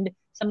mentioned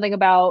something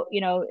about,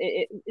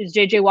 is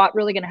JJ Watt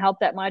really going to help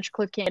that much?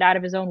 Cliff can't get out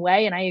of his own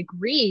way. And I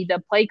agree. The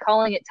play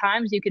calling at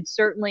times, you could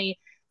certainly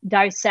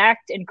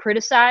dissect and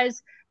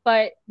criticize,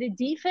 but the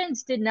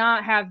defense did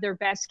not have their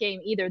best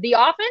game either. The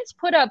offense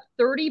put up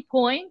 30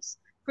 points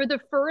for the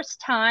first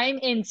time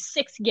in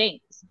 6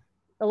 games.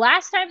 The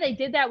last time they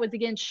did that was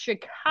against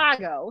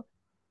Chicago,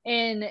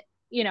 and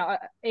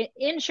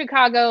in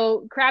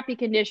Chicago, crappy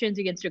conditions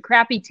against a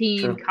crappy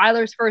team. Sure.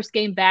 Kyler's first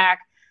game back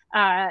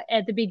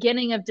at the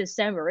beginning of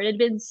December. It had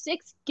been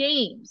 6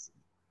 games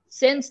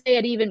since they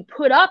had even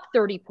put up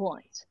 30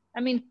 points.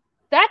 I mean,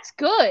 that's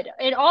good.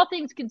 And all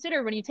things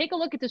considered, when you take a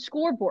look at the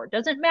scoreboard,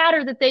 doesn't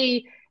matter that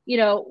they,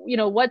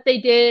 what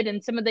they did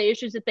and some of the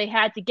issues that they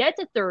had to get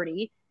to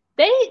 30.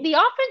 The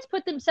offense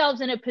put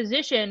themselves in a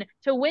position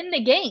to win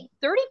the game.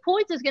 30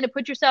 points is going to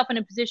put yourself in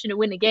a position to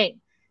win the game.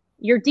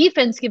 Your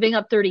defense giving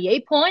up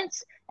 38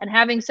 points and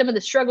having some of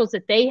the struggles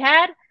that they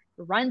had,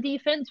 the run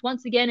defense,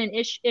 once again, an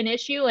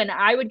issue. And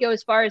I would go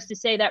as far as to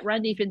say that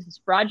run defense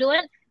is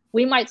fraudulent.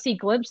 We might see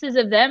glimpses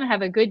of them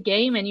have a good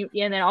game, and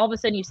then all of a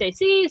sudden you say,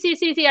 see,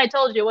 I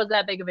told you it wasn't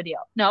that big of a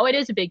deal. No, it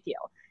is a big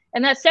deal.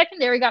 And that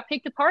secondary got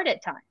picked apart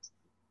at times.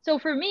 So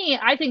for me,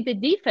 I think the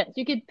defense,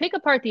 you could pick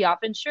apart the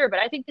offense, sure, but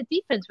I think the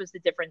defense was the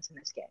difference in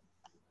this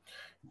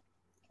game.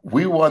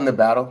 We won the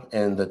battle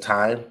in the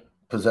time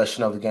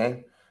possession of the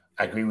game.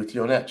 I agree with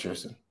you on that,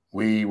 Tristan.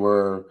 We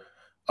were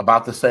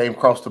about the same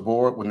across the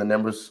board when the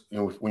numbers,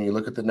 when you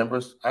look at the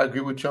numbers. I agree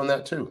with you on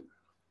that too.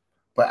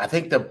 But I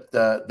think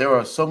there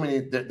are so many.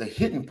 The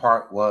hidden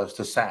part was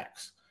the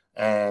sacks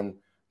and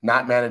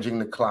not managing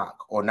the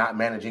clock or not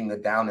managing the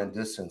down and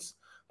distance.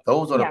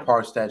 Those are the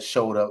parts that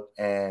showed up,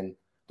 and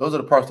those are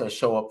the parts that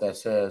show up that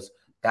says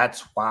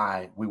that's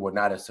why we were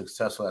not as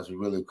successful as we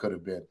really could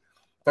have been.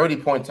 30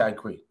 points, I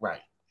agree,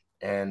 right,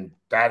 and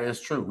that is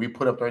true. We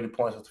put up 30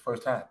 points for the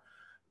first time,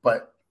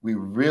 but we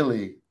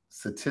really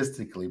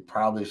statistically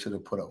probably should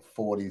have put up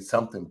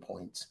 40-something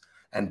points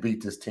and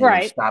beat this team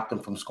and stop them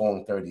from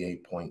scoring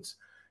 38 points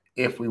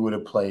if we would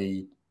have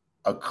played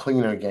a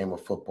cleaner game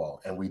of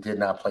football. And we did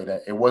not play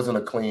that. It wasn't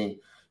a clean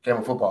game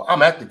of football.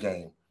 I'm at the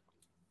game.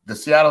 The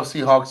Seattle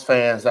Seahawks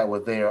fans that were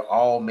there,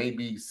 all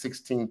maybe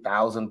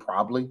 16,000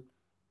 probably,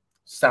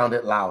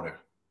 sounded louder.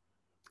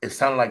 It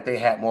sounded like they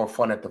had more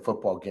fun at the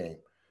football game.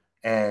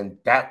 And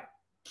that's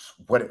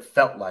what it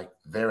felt like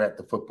there at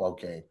the football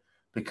game,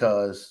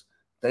 because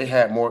they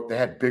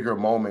had bigger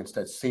moments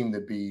that seemed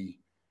to be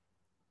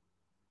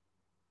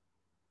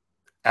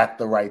at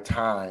the right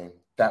time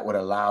that would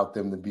allow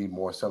them to be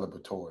more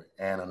celebratory.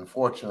 And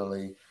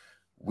unfortunately,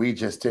 we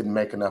just didn't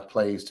make enough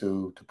plays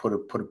to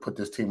put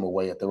this team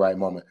away at the right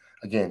moment.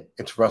 Again,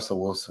 it's Russell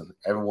Wilson.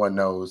 Everyone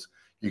knows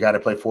you got to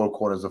play 4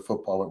 quarters of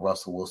football with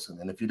Russell Wilson.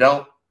 And if you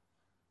don't,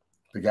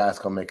 the guy's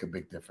going to make a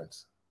big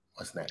difference.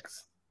 What's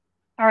next?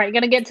 All right,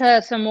 going to get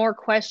to some more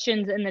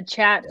questions in the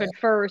chat. But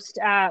first,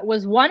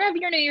 was one of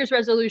your New Year's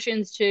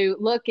resolutions to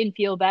look and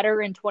feel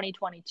better in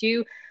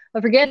 2022?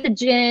 But forget the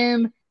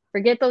gym,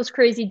 forget those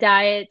crazy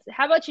diets.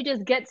 How about you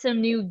just get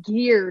some new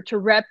gear to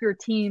rep your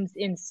teams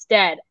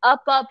instead?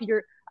 Up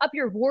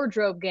your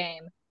wardrobe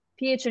game.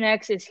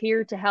 PHNX is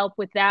here to help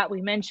with that.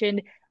 We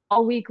mentioned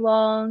all week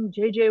long,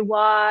 JJ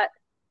Watt,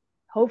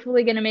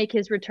 hopefully going to make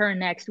his return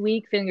next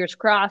week. Fingers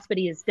crossed, but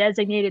he is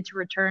designated to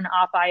return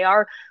off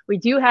IR. We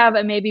do have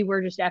a Maybe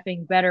We're Just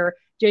Effing Better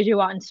JJ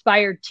Watt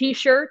inspired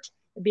t-shirt.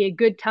 It'd be a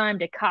good time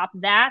to cop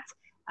that,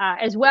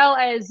 as well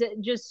as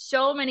just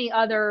so many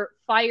other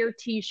fire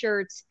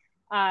t-shirts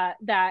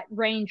that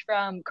range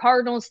from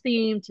Cardinals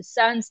theme to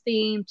Suns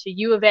theme to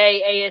U of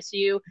A,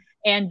 ASU,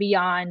 and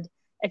beyond.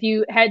 If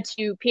you head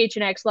to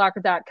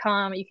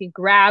phnxlocker.com, you can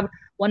grab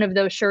one of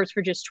those shirts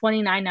for just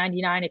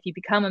 $29.99. If you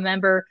become a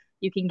member,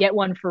 you can get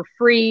one for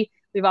free.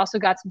 We've also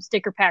got some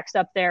sticker packs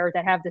up there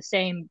that have the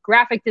same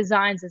graphic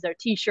designs as our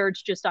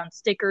t-shirts, just on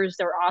stickers.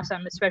 They're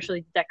awesome,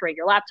 especially to decorate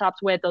your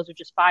laptops with. Those are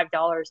just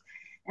 $5,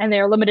 and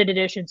they're limited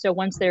edition. So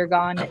once they're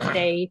gone,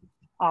 they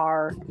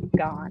are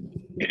gone.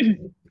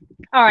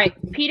 All right.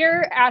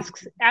 Peter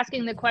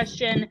asking the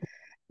question,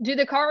 do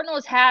the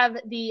Cardinals have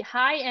the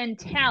high-end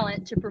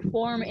talent to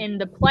perform in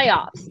the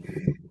playoffs?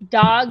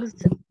 Dogs,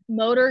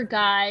 motor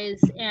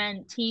guys,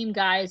 and team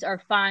guys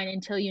are fine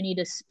until you need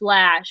a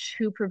splash.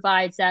 Who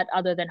provides that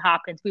other than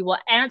Hopkins? We will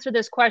answer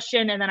this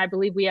question, and then I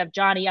believe we have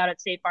Johnny out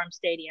at State Farm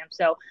Stadium.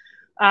 So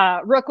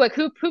real quick,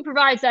 who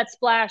provides that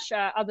splash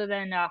other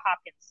than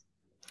Hopkins?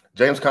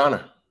 James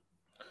Conner.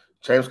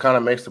 James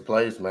Conner makes the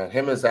plays, man.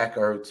 Him and Zach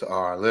Ertz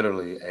are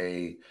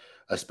literally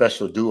a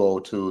special duo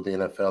to the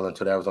NFL and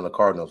to the Arizona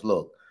Cardinals.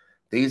 Look,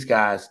 these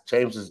guys,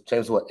 James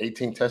is what,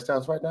 18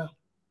 touchdowns right now?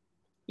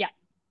 Yeah.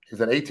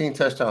 He's at 18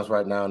 touchdowns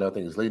right now, and I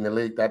think he's leading the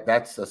league.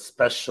 That's a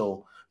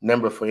special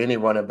number for any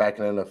running back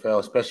in the NFL,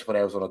 especially for the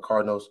Arizona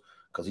Cardinals,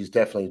 because he's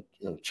definitely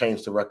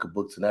changed the record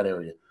books in that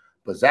area.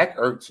 But Zach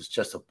Ertz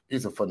is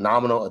he's a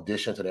phenomenal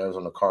addition to the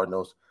Arizona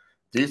Cardinals.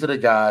 These are the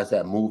guys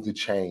that move the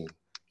chain.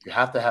 You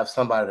have to have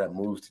somebody that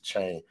moves the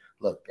chain.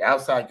 Look, the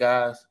outside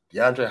guys,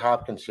 DeAndre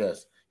Hopkins,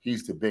 yes,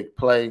 he's the big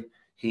play.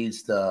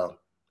 He's the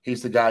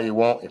guy you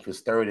want if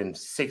it's 3rd and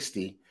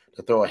 60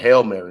 to throw a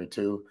Hail Mary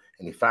to,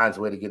 and he finds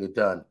a way to get it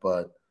done.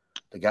 But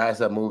the guys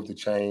that move the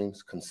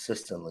chains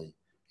consistently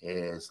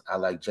I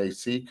like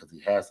JC because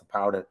he has the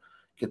power to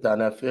get down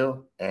that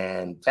field,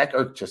 and Zach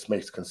Ertz just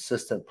makes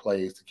consistent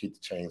plays to keep the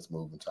chains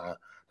moving. So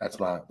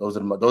those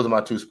are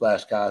my 2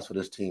 splash guys for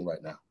this team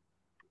right now.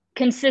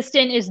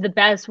 Consistent is the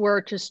best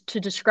word to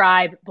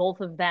describe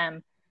both of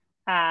them.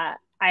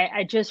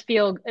 I just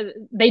feel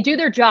they do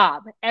their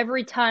job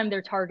every time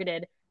they're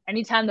targeted,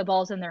 anytime the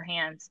ball's in their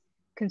hands.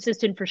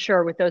 Consistent for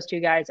sure with those 2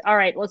 guys. All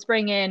right, let's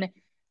bring in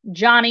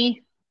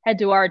Johnny. Head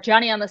to our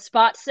Johnny on the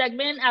Spot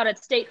segment out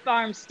at State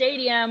Farm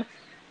Stadium.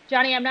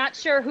 Johnny, I'm not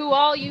sure who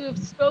all you have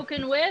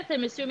spoken with.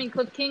 I'm assuming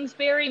Cliff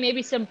Kingsbury,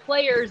 maybe some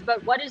players,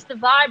 but what is the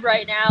vibe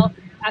right now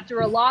after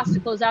a loss to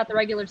close out the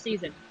regular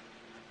season?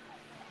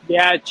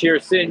 Yeah,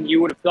 Cheerson,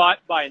 you would have thought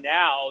by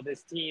now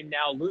this team,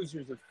 now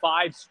losers of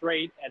 5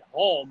 straight at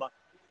home,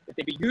 that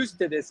they'd be used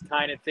to this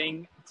kind of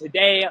thing.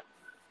 Today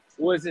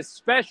was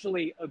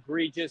especially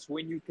egregious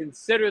when you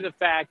consider the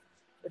fact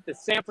that the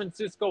San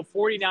Francisco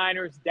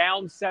 49ers,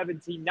 down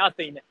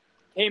 17-0,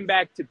 came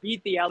back to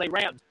beat the LA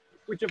Rams,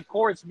 which of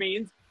course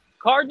means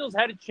Cardinals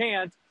had a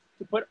chance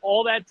to put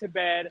all that to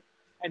bed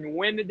and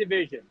win the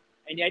division.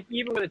 And yet,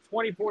 even with a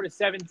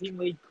 24-17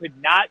 lead, could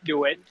not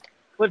do it.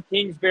 Cliff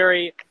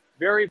Kingsbury,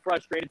 very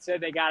frustrated, said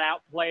they got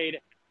outplayed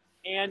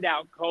and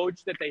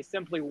outcoached, that they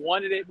simply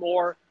wanted it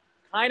more.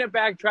 Kind of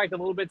backtracked a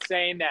little bit,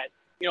 saying that,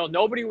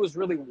 nobody was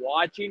really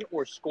watching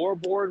or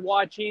scoreboard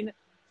watching.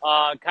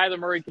 Kyler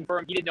Murray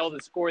confirmed he didn't know the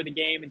score of the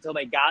game until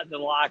they got in the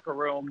locker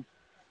room.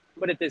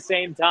 But at the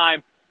same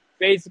time,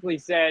 basically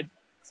said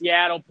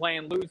Seattle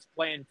playing loose,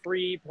 playing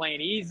free, playing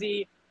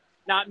easy,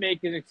 not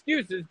making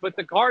excuses. But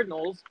the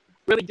Cardinals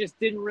really just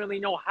didn't really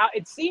know how.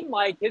 It seemed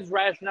like his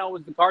rationale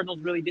was the Cardinals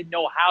really didn't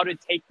know how to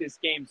take this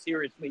game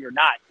seriously or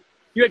not.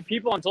 You had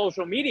people on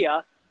social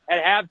media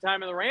at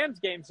halftime of the Rams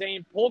game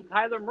saying, pull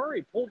Kyler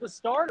Murray, pull the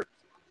starters.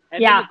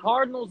 And then the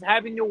Cardinals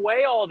having to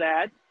weigh all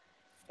that.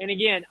 And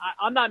again,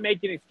 I'm not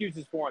making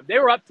excuses for them. They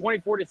were up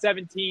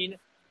 24-17.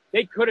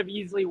 They could have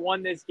easily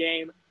won this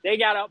game. They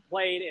got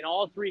outplayed in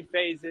all 3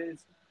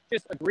 phases.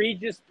 Just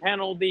egregious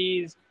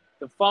penalties,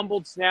 the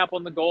fumbled snap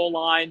on the goal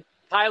line.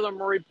 Kyler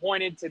Murray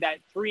pointed to that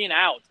 3 and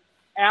out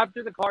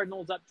after the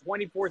Cardinals up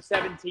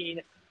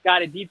 24-17,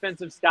 got a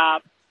defensive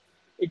stop.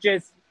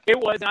 It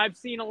was, and I've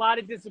seen a lot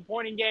of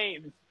disappointing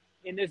games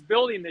in this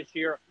building this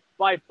year,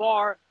 by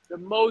far the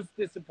most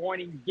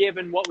disappointing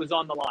given what was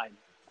on the line.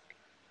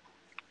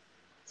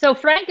 So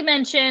Frank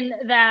mentioned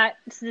that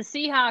the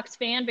Seahawks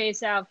fan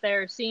base out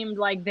there seemed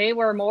like they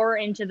were more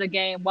into the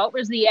game. What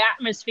was the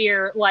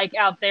atmosphere like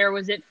out there?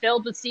 Was it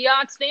filled with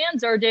Seahawks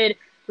fans, or did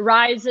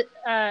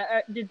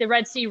the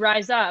Red Sea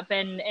rise up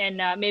and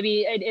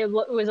maybe it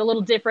was a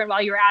little different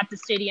while you were at the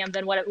stadium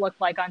than what it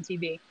looked like on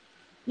TV?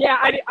 Yeah,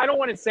 I don't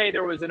want to say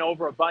there was an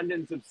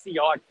overabundance of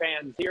Seahawks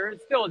fans here.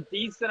 It's still a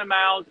decent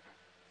amount,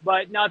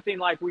 but nothing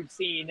like we've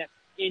seen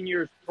in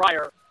years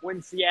prior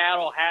when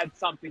Seattle had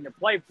something to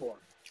play for.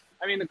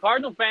 I mean, the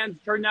Cardinal fans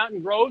turned out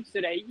in droves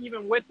today,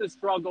 even with the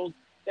struggles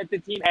that the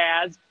team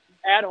has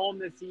at home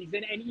this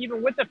season, and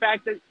even with the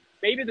fact that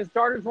maybe the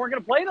starters weren't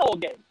going to play the whole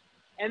game.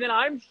 And then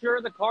I'm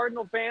sure the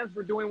Cardinal fans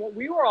were doing what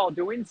we were all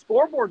doing,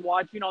 scoreboard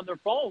watching on their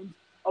phones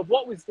of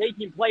what was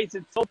taking place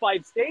at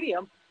SoFi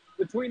Stadium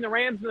between the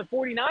Rams and the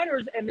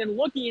 49ers, and then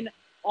looking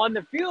on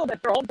the field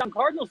at their hometown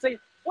Cardinals saying,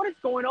 what is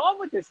going on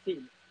with this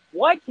team?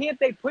 Why can't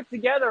they put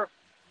together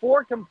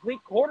 4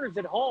 complete quarters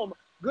at home,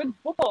 good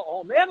football at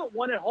home? They haven't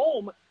won at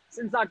home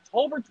since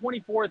October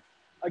 24th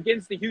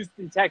against the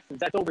Houston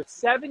Texans. That's over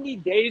 70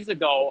 days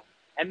ago.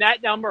 And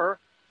that number,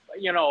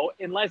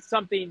 unless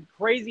something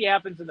crazy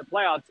happens in the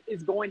playoffs,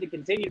 is going to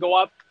continue to go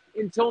up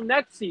until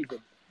next season.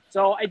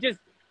 So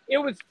it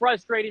was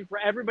frustrating for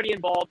everybody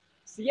involved.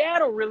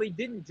 Seattle really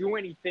didn't do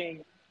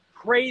anything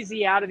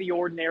crazy out of the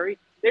ordinary.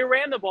 They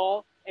ran the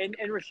ball, and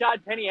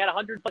Rashad Penny had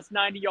 100-plus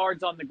 90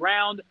 yards on the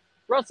ground.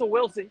 Russell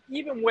Wilson,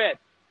 even with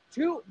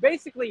two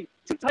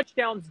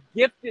touchdowns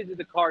gifted to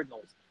the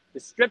Cardinals, the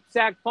strip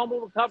sack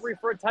fumble recovery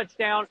for a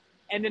touchdown,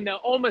 and then the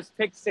almost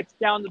pick 6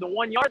 down to the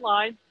 1-yard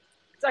line.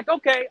 It's like,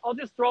 okay, I'll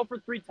just throw for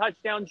 3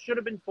 touchdowns. Should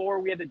have been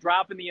 4. We had the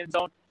drop in the end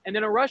zone, and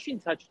then a rushing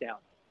touchdown.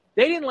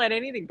 They didn't let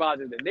anything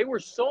bother them. They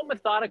were so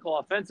methodical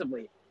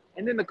offensively.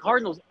 And then the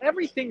Cardinals,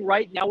 everything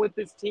right now with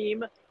this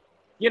team,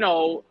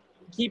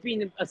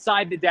 keeping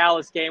aside the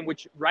Dallas game,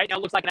 which right now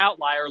looks like an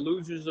outlier,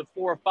 losers of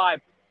 4 or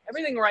 5,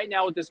 everything right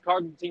now with this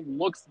Cardinals team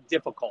looks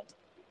difficult.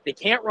 They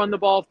can't run the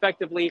ball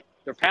effectively.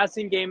 Their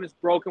passing game is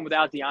broken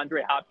without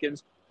DeAndre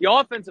Hopkins. The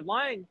offensive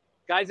line,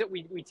 guys that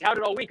we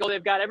touted all week,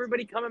 they've got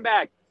everybody coming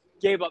back,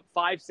 gave up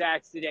 5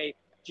 sacks today.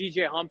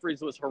 G.J.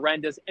 Humphries was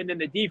horrendous. And then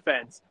the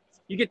defense,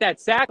 you get that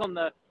sack on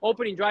the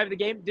opening drive of the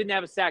game, didn't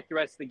have a sack the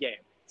rest of the game.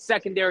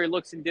 Secondary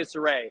looks in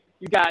disarray.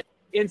 You got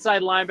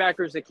inside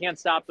linebackers that can't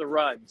stop the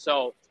run.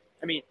 So,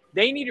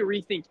 they need to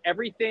rethink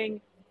everything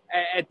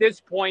at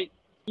this point,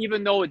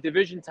 even though a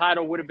division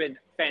title would have been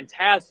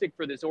fantastic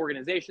for this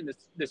organization,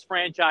 this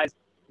franchise,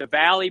 the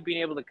Valley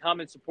being able to come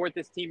and support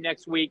this team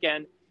next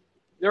weekend.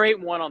 They're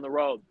 8-1 on the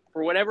road.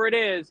 For whatever it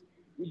is,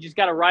 we just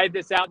got to ride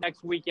this out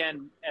next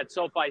weekend at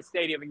SoFi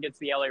Stadium against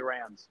the LA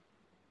Rams.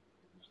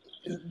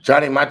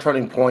 Johnny, my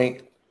turning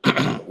point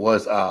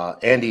was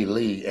Andy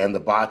Lee and the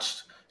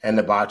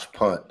botched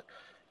punt.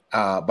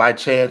 By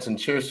chance, and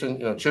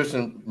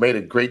Cheerson made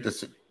a great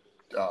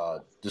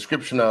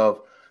description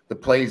of the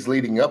plays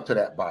leading up to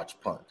that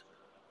botched punt.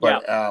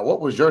 But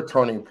what was your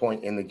turning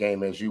point in the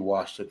game as you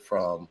watched it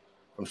from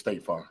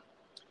State Farm?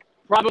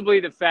 Probably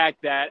the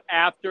fact that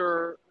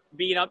after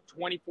being up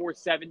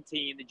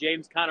 24-17, the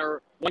James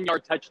Conner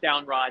 1-yard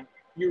touchdown run,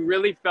 you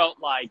really felt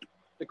like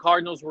the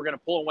Cardinals were going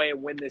to pull away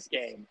and win this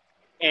game.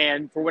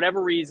 And for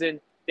whatever reason,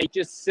 they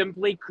just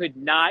simply could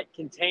not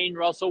contain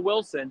Russell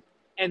Wilson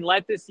and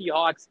let the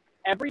Seahawks,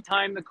 every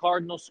time the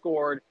Cardinals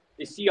scored,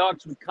 the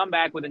Seahawks would come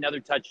back with another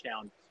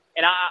touchdown.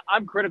 And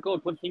I'm critical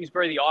of Cliff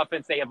Kingsbury, the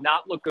offense. They have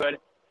not looked good,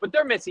 but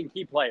they're missing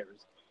key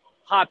players.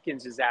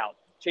 Hopkins is out.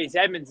 Chase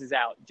Edmonds is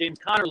out. James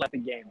Conner left the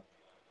game.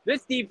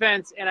 This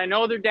defense, and I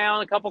know they're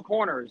down a couple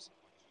corners,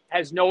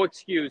 has no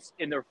excuse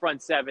in their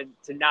front seven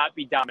to not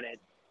be dominant.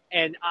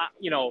 And,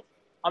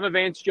 I'm a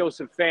Vance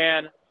Joseph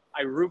fan.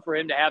 I root for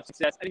him to have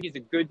success. I think he's a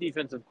good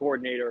defensive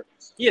coordinator.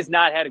 He has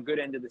not had a good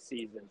end of the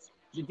season.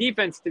 The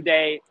defense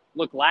today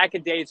looked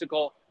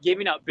lackadaisical,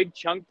 giving up big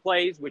chunk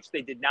plays, which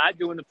they did not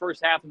do in the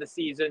first half of the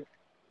season.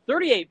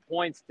 38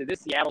 points to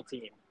this Seattle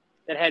team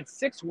that had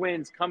 6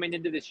 wins coming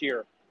into this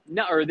year,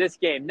 or this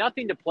game,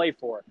 nothing to play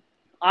for.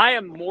 I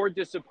am more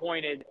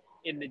disappointed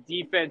in the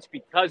defense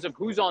because of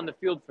who's on the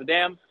field for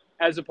them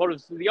as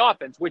opposed to the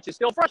offense, which is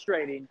still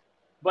frustrating.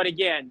 But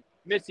again,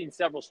 missing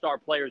several star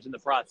players in the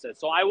process.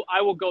 So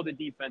I will go the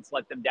defense,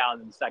 let them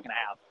down in the second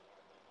half.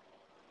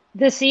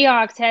 The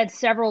Seahawks had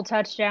several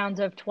touchdowns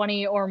of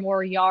 20 or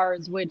more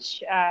yards,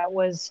 which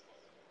was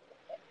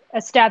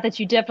a stat that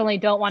you definitely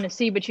don't want to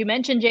see. But you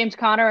mentioned James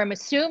Conner. I'm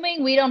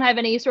assuming we don't have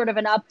any sort of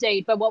an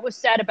update, but what was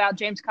said about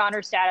James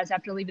Conner's status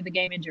after leaving the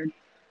game injured?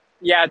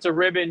 Yeah, it's a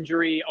rib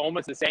injury,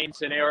 almost the same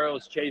scenario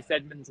as Chase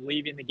Edmonds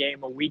leaving the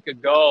game a week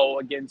ago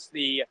against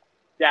the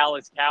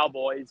Dallas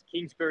Cowboys.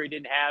 Kingsbury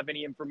didn't have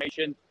any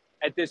information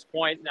at this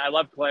point, and I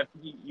love Cliff.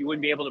 You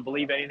wouldn't be able to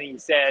believe anything he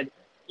said,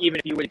 even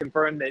if you would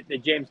confirm that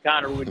James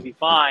Conner would be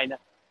fine.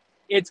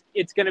 It's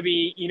going to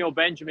be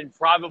Benjamin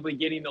probably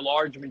getting the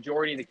large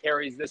majority of the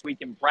carries this week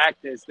in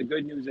practice. The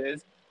good news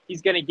is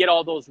he's going to get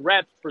all those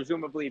reps,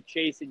 presumably if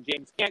Chase and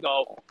James can't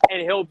go,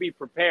 and he'll be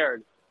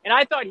prepared. And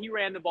I thought he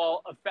ran the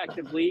ball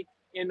effectively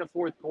in the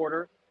fourth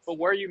quarter, but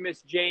where you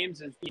miss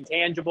James is the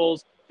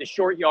intangibles, the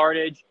short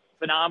yardage,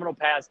 phenomenal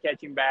pass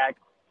catching back.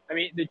 I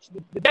mean,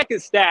 the deck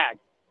is stacked,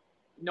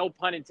 no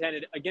pun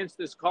intended, against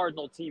this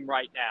Cardinal team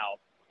right now.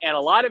 And a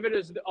lot of it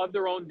is of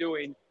their own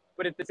doing.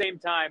 But at the same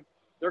time,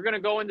 they're going to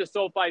go into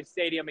SoFi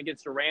Stadium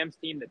against a Rams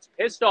team that's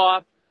pissed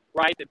off,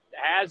 right, that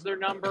has their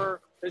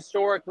number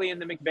historically in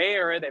the McVay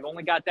era. They've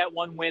only got that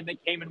one win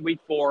that came in week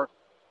 4,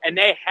 and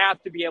they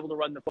have to be able to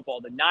run the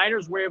football. The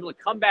Niners were able to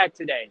come back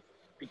today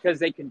because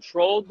they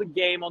controlled the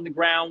game on the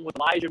ground with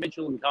Elijah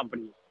Mitchell and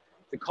company.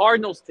 The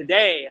Cardinals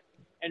today,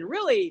 and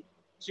really,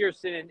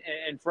 Shearson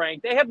and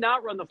Frank, they have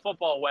not run the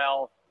football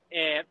well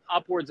in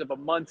upwards of a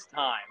month's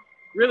time,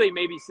 really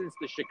maybe since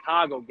the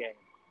Chicago game.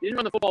 They didn't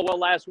run the football well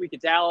last week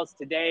at Dallas.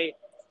 Today,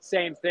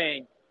 same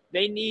thing.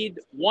 They need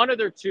one of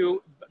their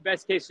two,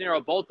 best case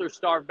scenario, both their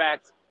star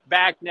backs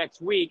back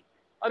next week.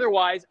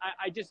 Otherwise,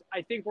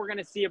 I think we're going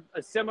to see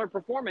a similar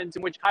performance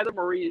in which Kyler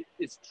Murray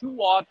is too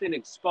often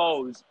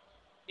exposed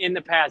in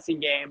the passing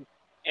game.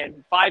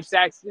 And 5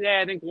 sacks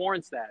today, I think,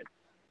 warrants that.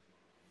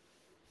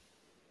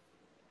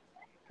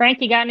 Frank,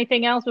 you got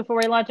anything else before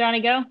we let Johnny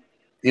go?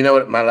 You know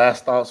what my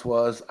last thoughts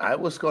was? I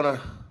was going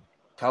to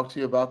talk to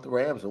you about the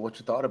Rams and what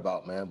you thought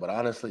about, man. But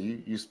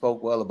honestly, you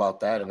spoke well about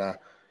that. And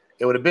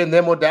it would have been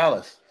them or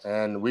Dallas.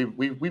 And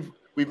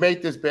we've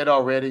made this bet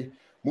already.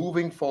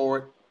 Moving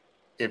forward,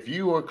 if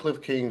you are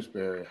Cliff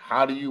Kingsbury,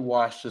 how do you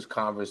wash this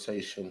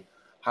conversation?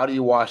 How do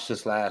you wash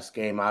this last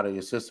game out of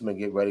your system and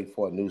get ready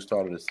for a new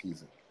start of the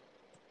season?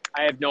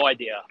 I have no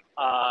idea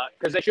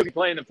because they should be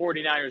playing the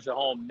 49ers at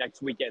home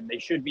next weekend. They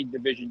should be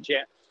division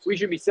champ. We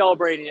should be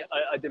celebrating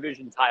a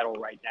division title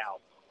right now.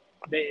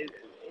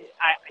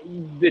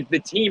 The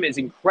team is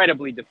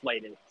incredibly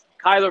deflated.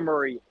 Kyler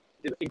Murray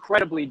is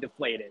incredibly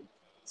deflated.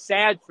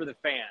 Sad for the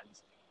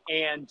fans.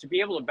 And to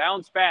be able to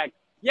bounce back,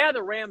 yeah,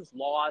 the Rams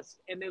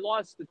lost, and they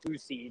lost the 2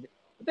 seed,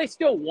 but they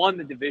still won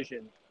the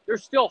division. They're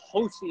still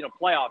hosting a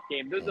playoff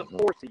game. They're the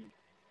 4 seed,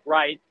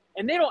 right?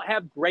 And they don't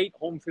have great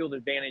home field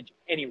advantage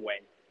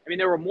anyway. I mean,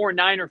 there were more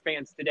Niner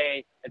fans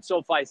today at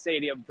SoFi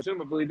Stadium,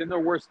 presumably, than there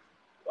were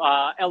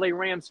LA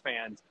Rams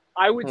fans.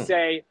 I would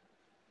say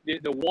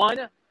the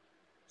one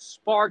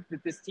spark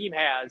that this team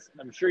has,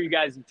 and I'm sure you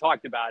guys have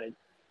talked about it,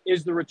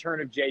 is the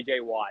return of J.J.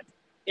 Watt.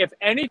 If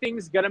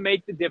anything's going to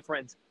make the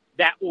difference,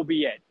 that will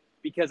be it.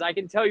 Because I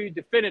can tell you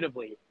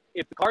definitively,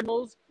 if the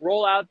Cardinals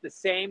roll out the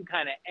same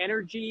kind of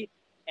energy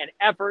and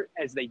effort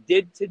as they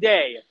did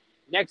today,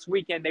 next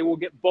weekend they will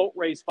get boat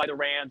raced by the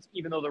Rams,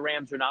 even though the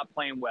Rams are not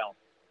playing well.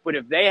 But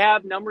if they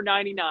have number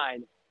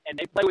 99 and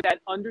they play with that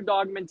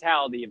underdog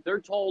mentality, if they're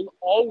told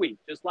all week,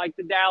 just like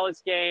the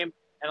Dallas game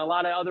and a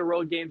lot of other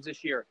road games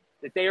this year,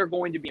 that they are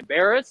going to be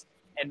embarrassed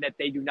and that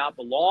they do not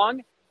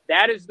belong,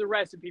 that is the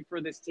recipe for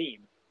this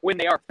team. When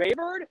they are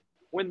favored,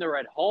 when they're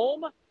at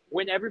home,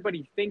 when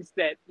everybody thinks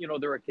that,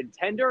 they're a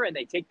contender and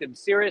they take them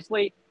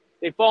seriously,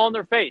 they fall on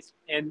their face.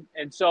 And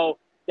so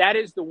that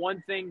is the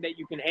one thing that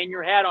you can hang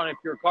your hat on if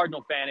you're a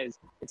Cardinal fan is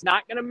it's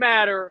not going to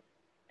matter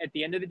at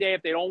the end of the day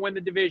if they don't win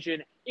the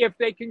division, if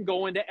they can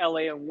go into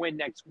LA and win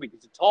next week.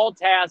 It's a tall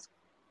task.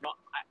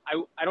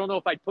 I don't know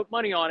if I'd put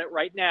money on it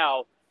right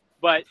now,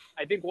 but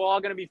I think we're all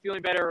going to be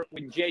feeling better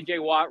when J.J.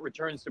 Watt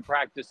returns to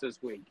practice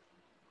this week.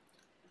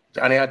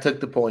 Johnny, I took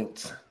the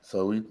points.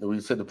 So we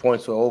said the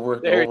points were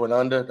over, over and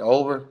under. The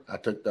over, I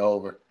took the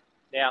over.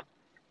 Yeah.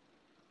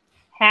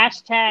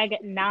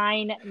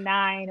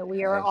 #99.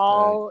 We are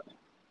all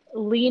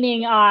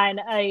leaning on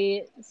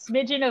a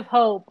smidgen of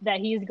hope that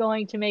he's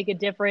going to make a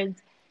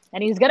difference,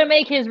 and he's going to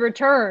make his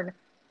return,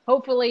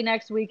 hopefully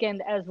next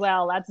weekend as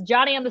well. That's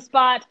Johnny on the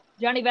spot,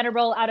 Johnny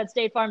Venerable out at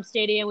State Farm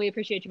Stadium. We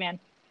appreciate you, man.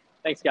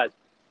 Thanks, guys.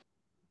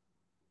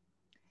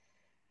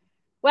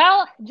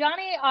 Well,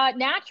 Johnny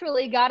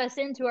naturally got us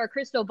into our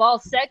crystal ball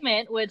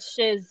segment, which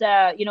is,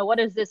 what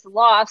does this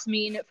loss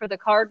mean for the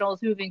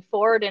Cardinals moving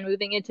forward and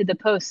moving into the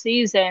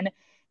postseason?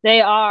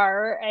 They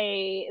are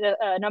a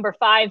number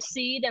 5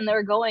 seed, and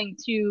they're going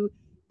to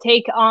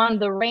take on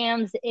the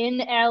Rams in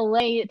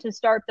LA to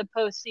start the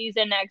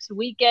postseason next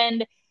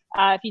weekend.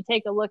 If you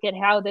take a look at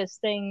how this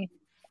thing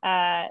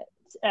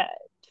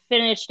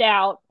finished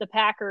out, the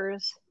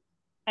Packers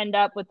end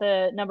up with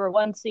the number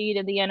 1 seed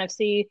in the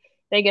NFC.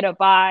 They get a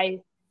bye,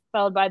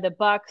 followed by the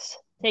Bucks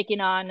taking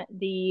on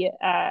the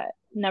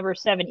number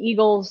 7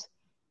 Eagles,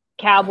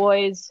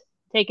 Cowboys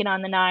taking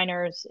on the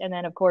Niners, and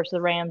then, of course,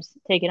 the Rams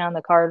taking on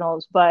the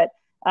Cardinals. But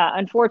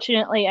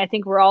unfortunately, I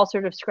think we're all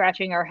sort of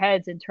scratching our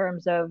heads in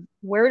terms of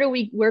where do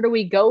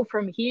we go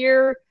from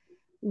here?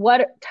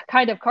 What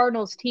kind of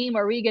Cardinals team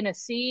are we going to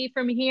see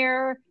from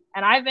here?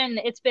 And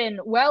it's been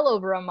well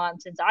over a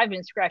month since I've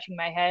been scratching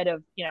my head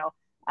of,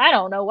 I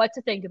don't know what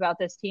to think about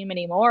this team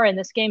anymore. And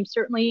this game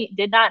certainly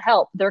did not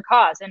help their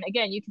cause. And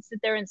again, you can sit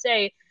there and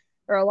say,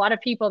 there are a lot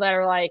of people that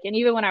are like, and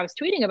even when I was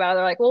tweeting about it,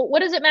 they're like, well, what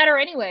does it matter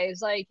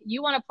anyways? Like,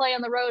 you want to play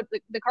on the road.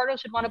 The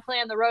Cardinals should want to play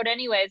on the road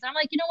anyways. And I'm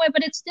like, you know what?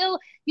 But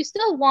you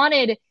still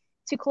wanted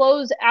to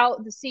close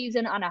out the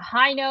season on a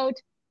high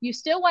note. You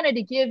still wanted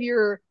to give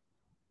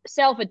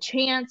yourself a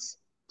chance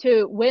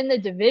to win the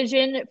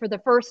division for the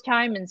first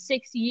time in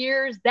 6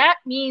 years. That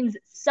means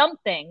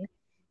something.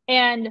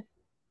 And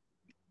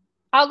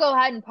I'll go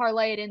ahead and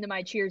parlay it into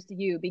my cheers to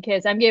you,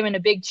 because I'm giving a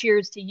big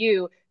cheers to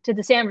you to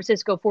the San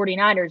Francisco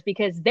 49ers,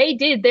 because they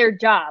did their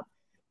job.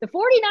 The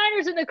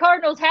 49ers and the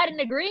Cardinals had an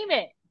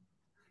agreement.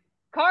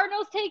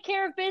 Cardinals take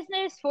care of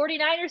business.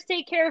 49ers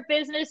take care of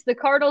business. The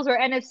Cardinals are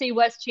NFC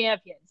West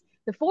champions.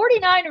 The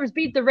 49ers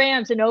beat the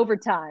Rams in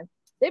overtime.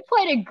 They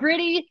played a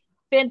gritty,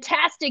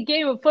 fantastic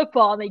game of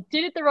football, and they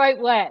did it the right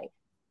way.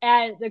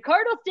 And the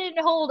Cardinals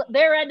didn't hold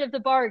their end of the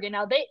bargain.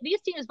 Now,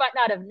 these teams might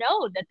not have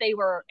known that they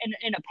were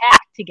in a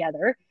pack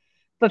together,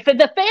 but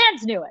the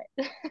fans knew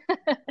it.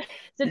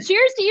 So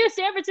cheers to you,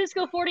 San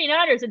Francisco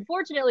 49ers.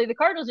 Unfortunately, the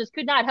Cardinals just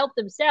could not help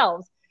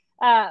themselves.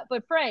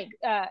 But Frank,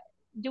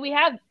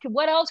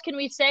 what else can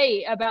we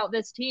say about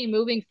this team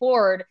moving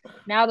forward?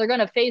 Now they're going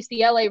to face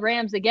the LA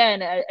Rams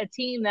again, a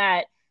team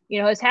that,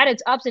 has had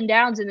its ups and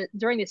downs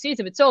during the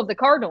season, but so have the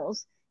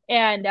Cardinals.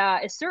 And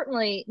it's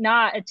certainly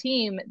not a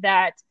team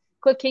that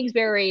Cliff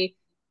Kingsbury,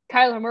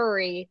 Kyler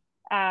Murray,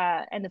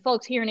 and the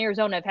folks here in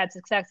Arizona have had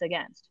success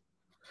against.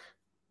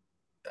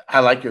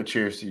 I like your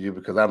cheers to you,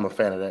 because I'm a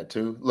fan of that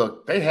too.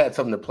 Look, they had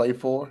something to play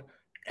for,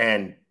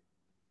 and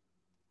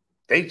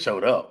they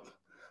showed up.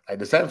 Like,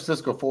 the San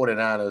Francisco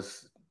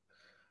 49ers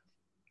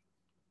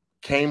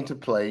came to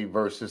play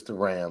versus the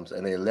Rams,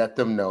 and they let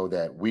them know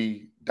that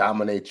we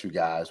dominate you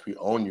guys, we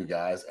own you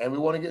guys, and we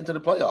want to get into the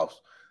playoffs.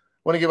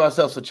 Want to give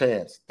ourselves a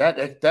chance.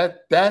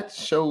 That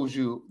shows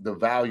you the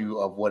value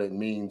of what it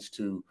means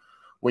to,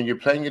 when you're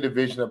playing a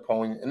division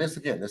opponent. And this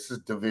is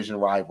division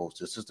rivals.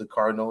 This is the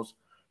Cardinals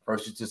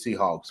versus the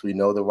Seahawks. We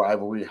know the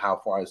rivalry, how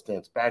far it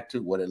stands back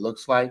to, what it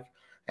looks like,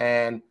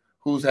 and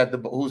who's had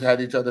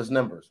each other's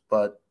numbers.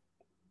 But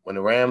when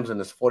the Rams and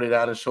the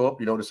 49ers show up,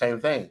 the same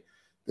thing.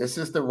 This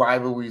is the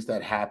rivalries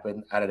that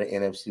happen out of the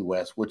NFC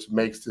West, which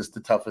makes this the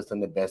toughest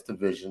and the best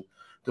division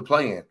to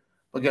play in.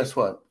 But guess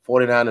what?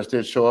 49ers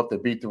did show up. They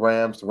beat the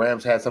Rams. The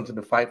Rams had something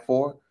to fight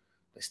for.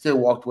 They still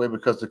walked away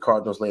because the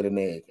Cardinals laid an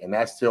egg. And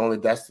that's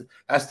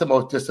the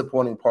most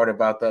disappointing part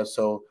about that.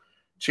 So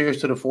cheers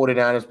to the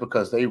 49ers,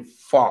 because they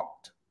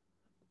fought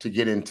to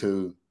get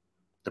into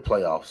the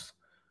playoffs.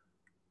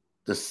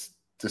 The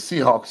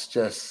Seahawks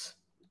just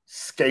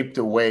escaped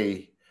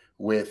away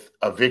with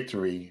a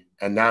victory,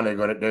 and now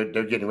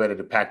they're getting ready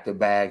to pack their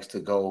bags to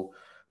go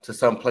to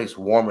some place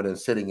warmer than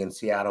sitting in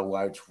Seattle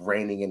where it's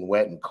raining and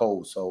wet and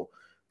cold. So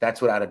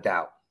that's without a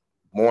doubt.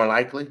 More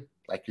likely,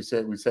 like we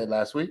said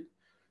last week,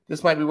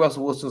 this might be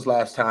Russell Wilson's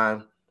last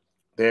time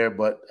there.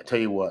 But I tell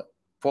you what,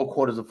 4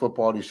 quarters of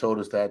football, he showed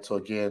us that. So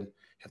again,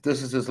 if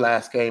this is his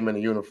last game in a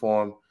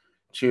uniform,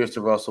 cheers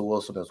to Russell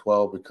Wilson as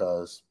well,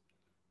 because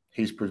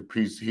he's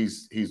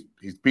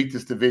beat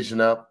this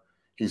division up.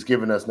 He's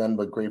given us nothing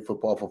but great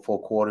football for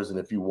 4 quarters. And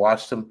if you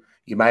watched him,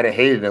 you might have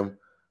hated him,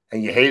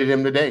 and you hated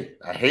him today.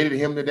 I hated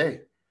him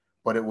today.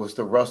 But it was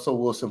the Russell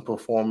Wilson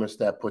performance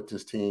that put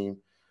this team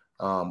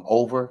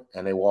over,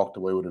 and they walked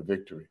away with a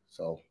victory.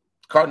 So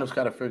Cardinals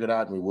got to figure it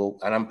out, and we will.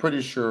 And I'm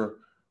pretty sure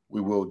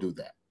we will do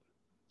that.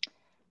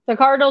 The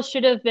Cardinals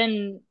should have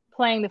been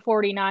playing the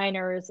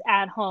 49ers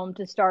at home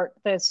to start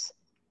this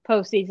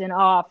postseason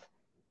off.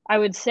 I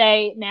would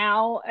say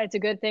now it's a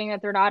good thing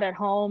that they're not at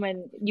home,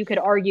 and you could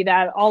argue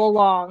that all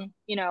along,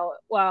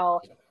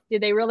 well,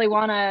 did they really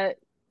want to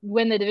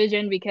win the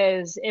division?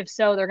 Because if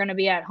so, they're going to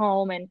be at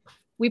home. And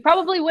we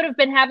probably would have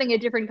been having a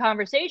different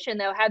conversation,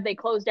 though, had they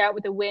closed out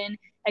with a win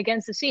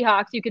against the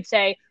Seahawks. You could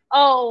say,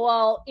 oh,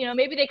 well,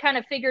 maybe they kind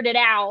of figured it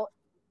out,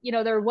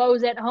 their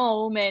woes at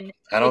home, and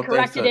they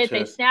corrected it.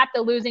 They snapped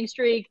the losing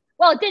streak.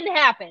 Well, it didn't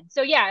happen.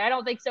 So, yeah, I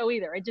don't think so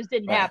either. It just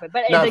didn't happen.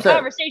 But the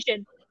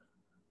conversation –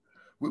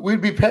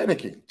 we'd be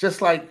panicking,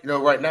 just like,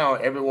 right now,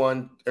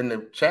 everyone in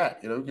the chat,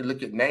 you can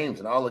look at names,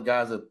 and all the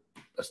guys are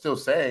still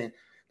saying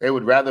they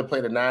would rather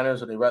play the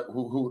Niners, or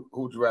who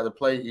would you rather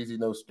play? Easy,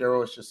 no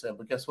steroids, just saying.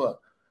 But guess what?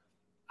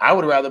 I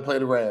would rather play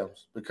the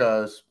Rams,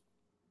 because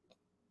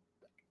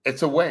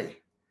it's a way.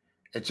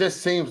 It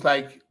just seems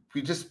like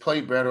we just play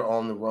better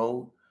on the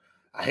road.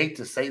 I hate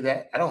to say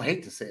that. I don't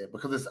hate to say it,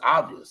 because it's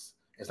obvious.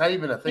 It's not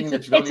even a thing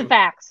that you don't. It's a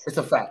fact. It's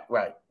a fact,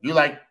 right?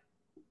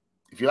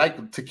 If you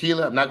like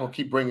tequila, I'm not going to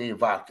keep bringing you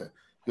vodka.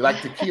 If you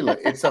like tequila,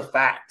 it's a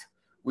fact.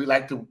 We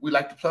like to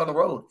play on the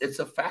road. It's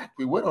a fact.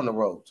 We win on the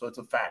road, so it's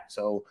a fact.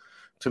 So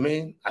to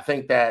me, I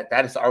think that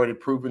is already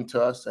proven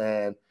to us.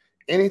 And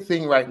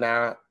anything right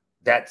now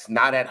that's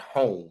not at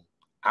home,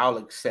 I'll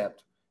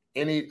accept.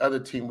 Any other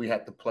team we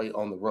had to play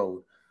on the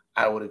road,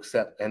 I would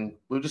accept. And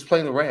we're just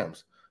playing the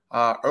Rams.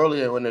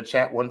 Earlier in the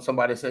chat, when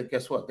somebody said,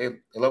 guess what? They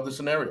love the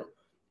scenario.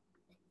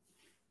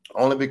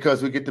 Only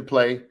because we get to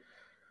play –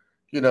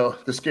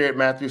 the scared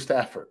Matthew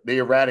Stafford, the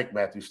erratic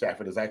Matthew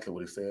Stafford is actually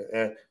what he said.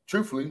 And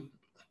truthfully,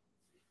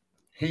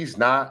 he's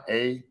not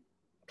a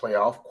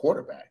playoff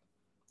quarterback.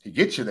 He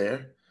gets you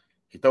there.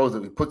 He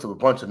puts up a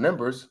bunch of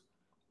numbers.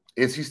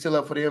 Is he still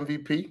up for the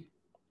MVP?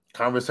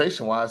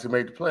 Conversation-wise, he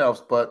made the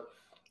playoffs, but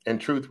in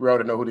truth, we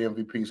already know who the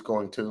MVP is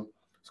going to.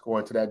 It's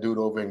going to that dude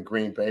over in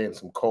Green Bay in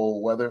some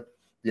cold weather.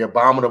 The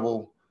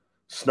abominable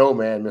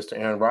snowman, Mr.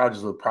 Aaron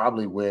Rodgers, would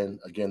probably win,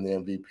 again, the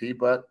MVP,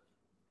 but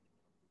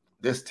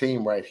this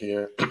team right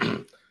here,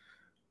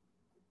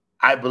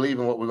 I believe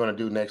in what we're going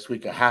to do next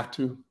week. I have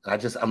to.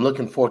 I'm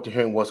looking forward to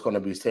hearing what's going to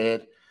be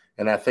said.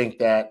 And I think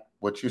that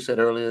what you said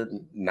earlier,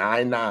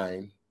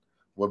 9-9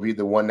 will be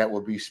the one that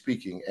will be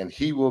speaking. And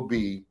he will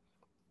be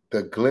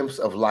the glimpse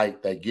of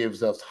light that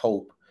gives us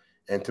hope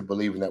and to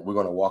believing that we're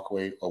going to walk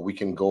away, or we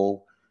can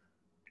go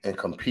and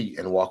compete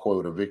and walk away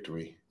with a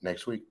victory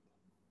next week.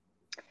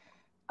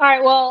 All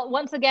right. Well,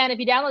 once again, if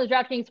you download the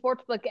DraftKings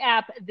Sportsbook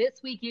app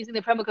this week using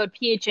the promo code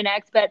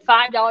PHNX, bet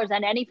 $5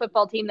 on any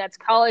football team that's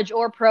college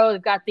or pro.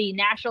 They've got the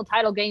national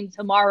title game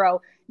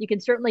tomorrow. You can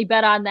certainly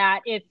bet on that.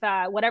 If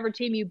whatever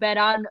team you bet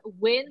on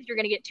wins, you're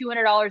going to get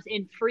 $200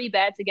 in free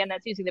bets. Again,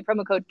 that's using the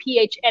promo code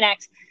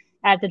PHNX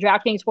at the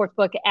DraftKings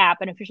Sportsbook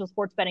app, an official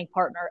sports betting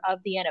partner of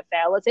the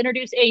NFL. Let's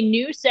introduce a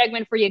new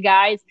segment for you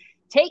guys.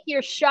 Take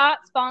Your Shot,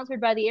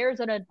 sponsored by the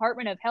Arizona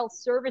Department of Health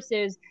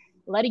Services,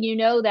 letting you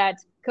know that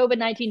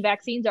COVID-19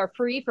 vaccines are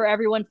free for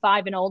everyone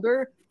 5 and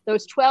older.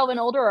 Those 12 and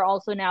older are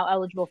also now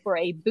eligible for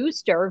a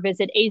booster.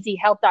 Visit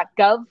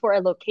azhealth.gov for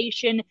a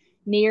location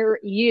near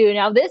you.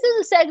 Now, this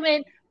is a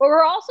segment where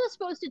we're also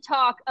supposed to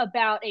talk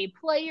about a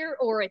player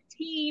or a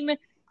team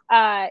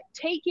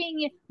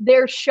taking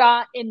their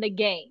shot in the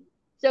game.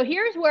 So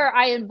here's where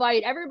I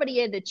invite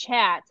everybody in the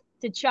chat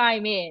to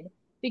chime in,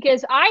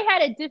 because I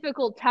had a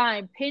difficult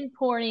time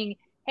pinpointing,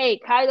 hey,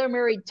 Kyler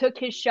Murray took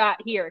his shot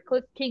here.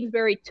 Cliff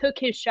Kingsbury took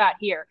his shot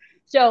here.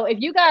 So if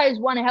you guys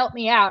want to help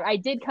me out, I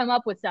did come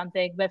up with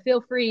something, but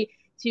feel free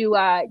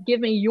to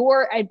give me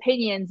your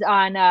opinions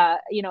on, a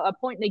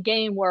point in the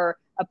game where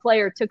a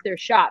player took their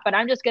shot. But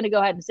I'm just going to go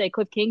ahead and say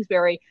Cliff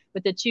Kingsbury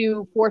with the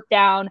 2 fourth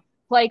down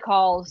play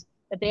calls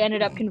that they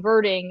ended up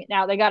converting.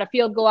 Now, they got a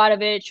field goal out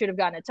of it, should have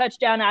gotten a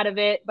touchdown out of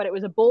it, but it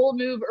was a bold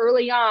move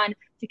early on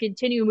to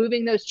continue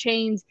moving those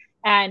chains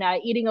and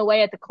eating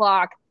away at the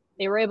clock.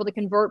 They were able to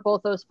convert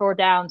both those 4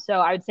 downs. So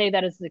I would say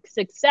that is a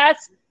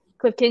success.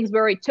 Cliff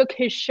Kingsbury took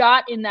his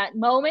shot in that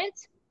moment.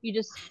 We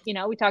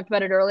talked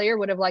about it earlier,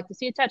 would have liked to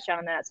see a touchdown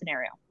in that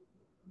scenario.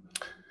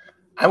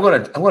 I'm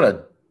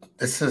gonna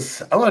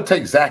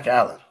take Zach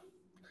Allen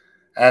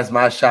as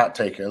my shot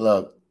taker.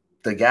 Look,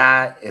 the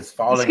guy is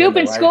falling. Scoop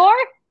and score?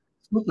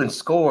 Scoop and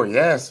score,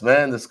 yes,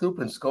 man. The scoop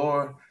and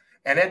score.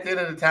 And at the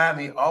end of the time,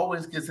 he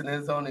always gets in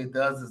his zone. He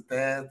does his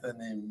dance and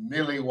then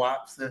millie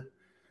wops it.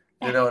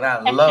 And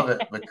I love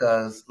it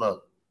because,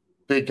 look,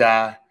 big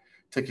guy,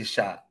 took his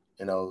shot.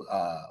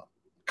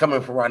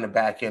 Coming from around the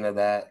back end of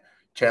that,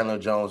 Chandler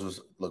Jones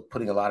was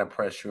putting a lot of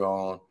pressure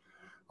on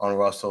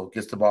Russell,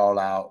 gets the ball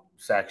out,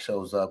 Zach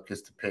shows up,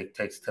 gets the pick,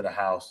 takes it to the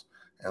house,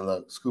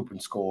 and scoop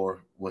and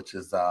score, which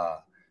is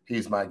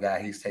he's my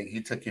guy.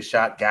 He took his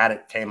shot, got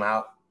it, came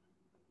out.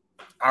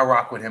 I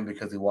rock with him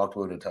because he walked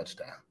away with a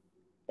touchdown.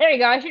 There you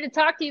go. I should have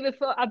talked to you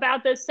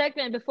about this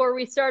segment before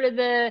we started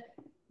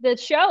the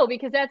show,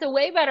 because that's a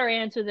way better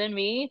answer than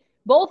me.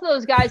 Both of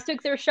those guys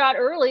took their shot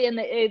early, and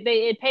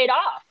it paid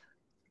off.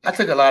 I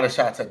took a lot of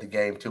shots at the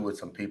game too with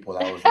some people.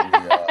 I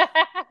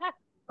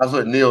was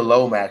with Neil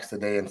Lomax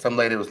today, and some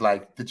lady was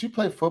like, "Did you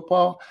play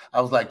football?" I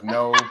was like,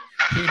 "No,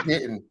 he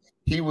didn't.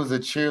 He was a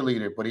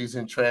cheerleader, but he's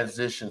in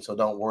transition, so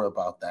don't worry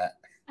about that."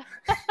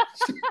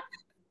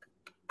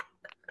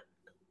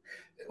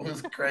 It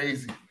was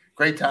crazy.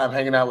 Great time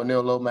hanging out with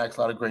Neil Lomax.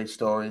 A lot of great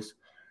stories.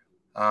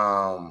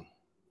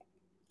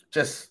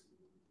 Just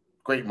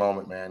great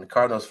moment, man. The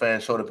Cardinals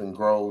fans showed up in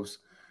groves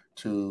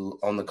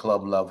on the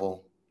club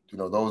level.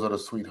 Those are the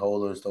sweet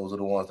holders. Those are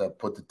the ones that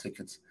put the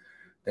tickets.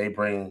 They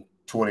bring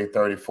 20,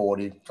 30,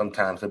 40.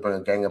 Sometimes they bring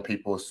a gang of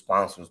people as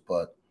sponsors,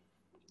 but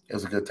it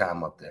was a good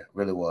time up there. It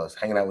really was.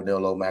 Hanging out with Neil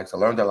Lomax. I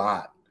learned a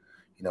lot.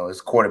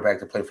 His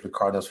quarterback that played for the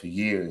Cardinals for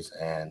years,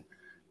 and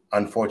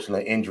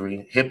unfortunately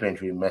hip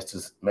injury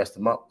messed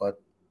him up, but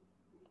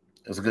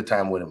it was a good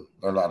time with him.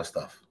 Learned a lot of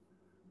stuff.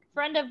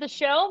 Friend of the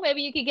show.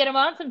 Maybe you could get him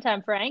on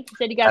sometime, Frank. You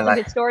said you got some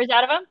good stories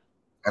out of him.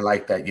 I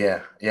like that.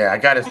 Yeah. I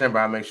got his number.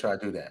 I'll make sure I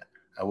do that.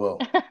 I will.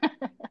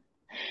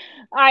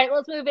 All right,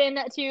 let's move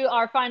into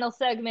our final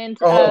segment.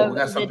 We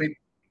got some people.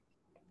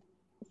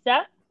 What's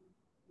that?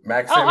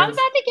 Max Simmons. I'm about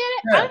to get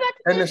it. Yeah. I'm about to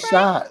and the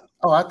shot.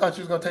 Oh, I thought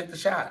you was going to take the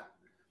shot.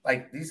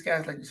 Like these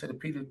guys, like you said,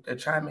 Peter, they're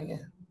chiming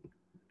in.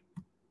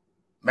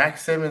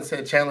 Max Simmons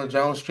said Chandler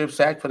Jones strip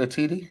sack for the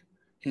TD.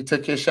 He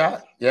took his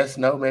shot. Yes,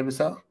 no, maybe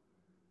so.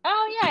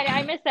 Oh, yeah,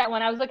 I missed that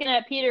one. I was looking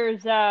at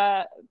Peter's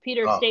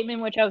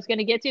statement, which I was going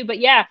to get to. But,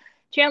 yeah,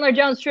 Chandler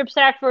Jones strip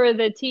sack for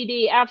the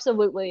TD.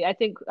 Absolutely. I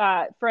think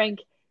Frank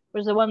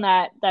was the one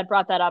that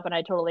brought that up, and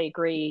I totally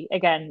agree.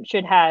 Again,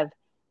 should have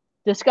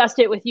discussed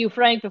it with you,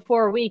 Frank,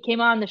 before we came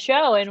on the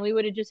show, and we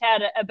would have just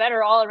had a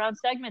better all-around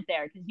segment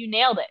there because you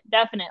nailed it,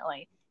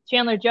 definitely.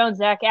 Chandler Jones,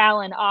 Zach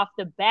Allen off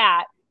the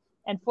bat.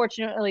 And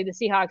fortunately, the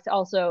Seahawks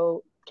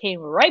also came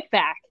right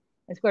back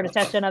and scored a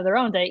touchdown of their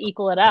own to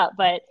equal it up.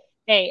 But,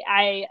 hey,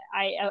 I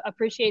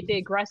appreciate the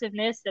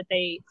aggressiveness that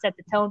they set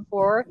the tone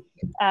for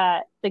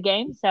the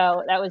game.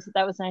 So that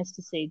was nice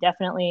to see.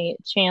 Definitely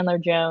Chandler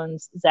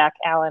Jones, Zach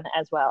Allen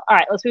as well. All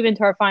right, let's move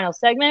into our final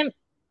segment.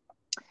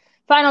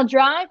 Final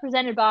drive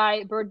presented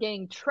by Bird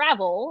Gang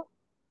Travel.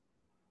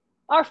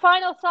 Our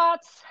final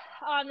thoughts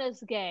on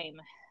this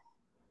game.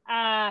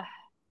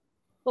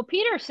 Well,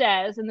 Peter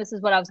says, and this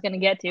is what I was going to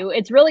get to,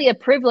 it's really a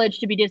privilege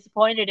to be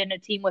disappointed in a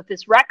team with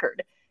this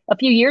record. A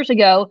few years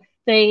ago,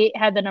 they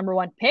had the number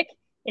 1 pick.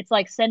 It's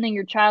like sending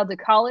your child to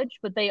college,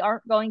 but they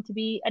aren't going to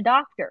be a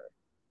doctor.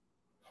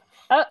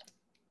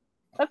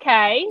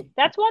 Okay.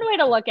 That's one way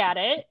to look at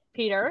it,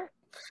 Peter.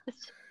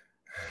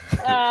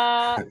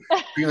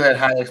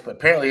 Peter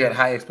apparently had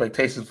high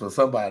expectations for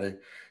somebody.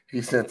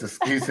 He sent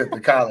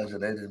to college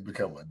and they didn't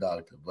become a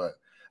doctor. But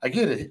I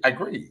get it. I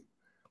agree.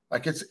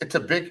 Like it's a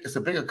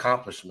big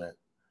accomplishment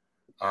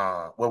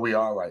where we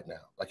are right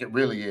now. Like it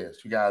really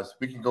is. You guys,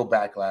 we can go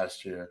back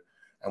last year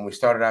and we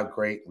started out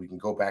great. We can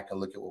go back and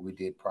look at what we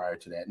did prior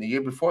to that. And the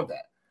year before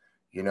that,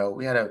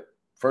 we had a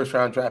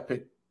first-round draft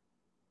pick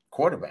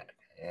quarterback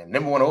and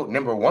number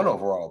one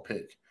overall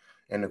pick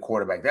in the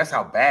quarterback. That's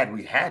how bad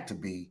we had to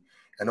be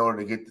in order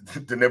to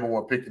get the number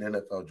 1 pick in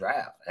the NFL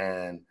draft.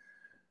 And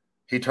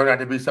he turned out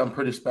to be something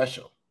pretty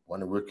special. Won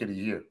the Rookie of the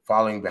Year.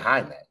 Following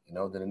behind that,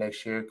 then the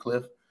next year,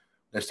 Cliff,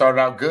 they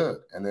started out good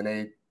and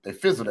then they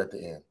fizzled at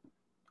the end.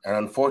 And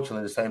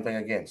unfortunately, the same thing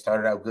again.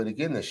 Started out good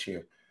again this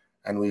year,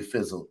 and we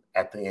fizzled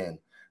at the end.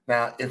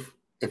 Now,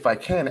 if I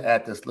can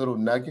add this little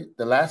nugget,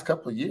 the last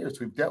couple of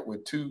years we dealt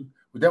with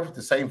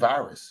the same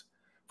virus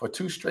for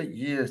 2 straight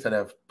years that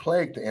have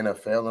plagued the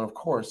NFL, and of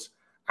course,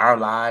 our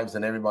lives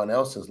and everyone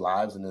else's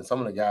lives. And then some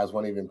of the guys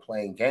weren't even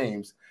playing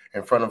games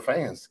in front of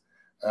fans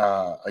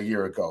a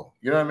year ago.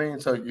 You know what I mean?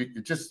 So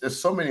there's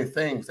so many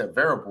things, that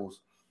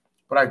variables.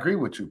 But I agree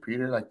with you,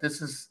 Peter. Like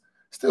this is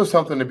still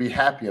something to be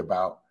happy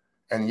about,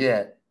 and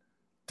yet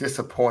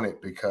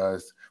disappointed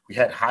because we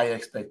had high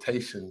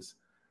expectations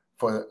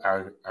for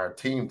our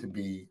team to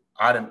be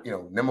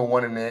number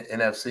 1 in the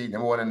NFC,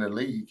 number 1 in the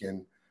league,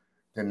 and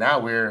then now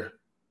we're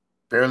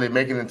barely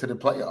making it into the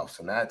playoffs,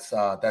 and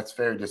that's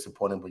very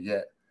disappointing. But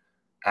yet,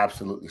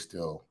 absolutely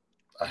still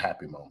a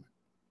happy moment.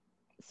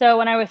 So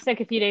when I was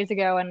sick a few days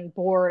ago and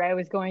bored, I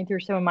was going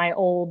through some of my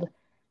old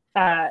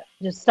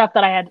just stuff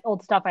that I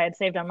had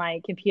saved on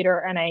my computer,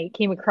 and I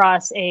came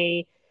across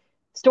a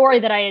story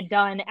that I had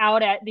done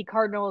out at the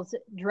Cardinals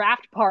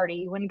draft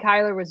party when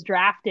Kyler was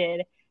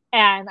drafted.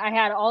 And I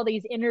had all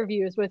these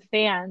interviews with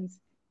fans,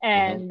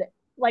 and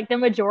like the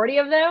majority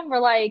of them were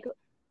like,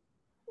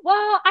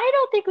 well, I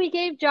don't think we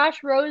gave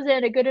Josh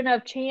Rosen a good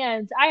enough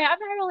chance. I'm not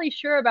really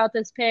sure about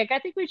this pick. I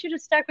think we should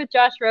have stuck with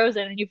Josh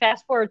Rosen. And you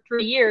fast forward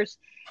 3 years.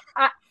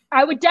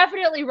 I would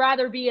definitely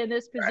rather be in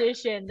this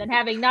position than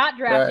having not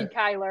drafted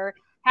Kyler,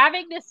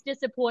 having this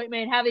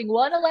disappointment, having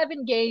won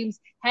 11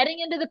 games, heading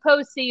into the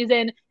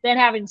postseason, than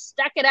having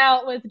stuck it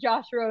out with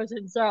Josh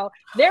Rosen. So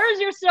there's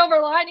your silver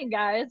lining,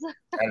 guys.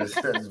 That is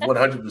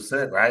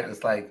 100%, right?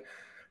 It's like,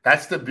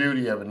 that's the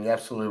beauty of it. And you're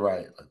absolutely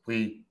right.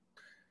 Like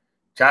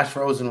Josh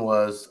Rosen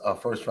was a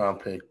first-round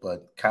pick,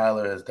 but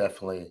Kyler has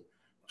definitely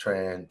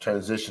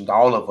transitioned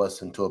all of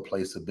us into a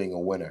place of being a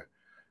winner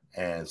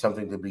and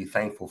something to be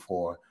thankful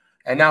for.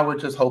 And now we're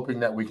just hoping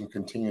that we can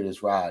continue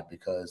this ride,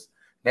 because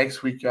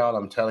next week, y'all,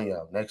 I'm telling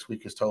y'all, next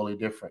week is totally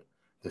different.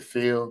 The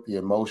feel, the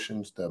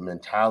emotions, the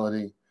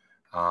mentality,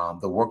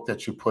 the work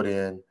that you put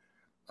in.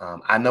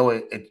 I know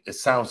it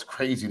sounds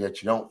crazy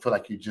that you don't feel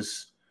like you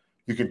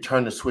can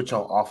turn the switch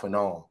on, off and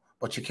on,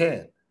 but you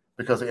can,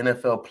 because the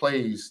NFL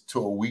plays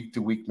to a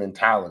week-to-week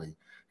mentality.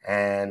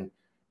 And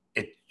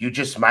we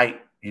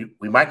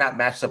might not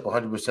match up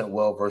 100%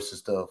 well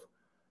versus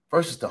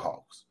the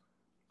Hawks.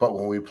 But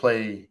when we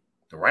play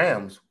the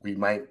Rams, we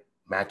might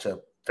match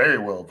up very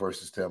well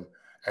versus them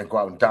and go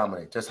out and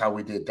dominate, just how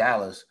we did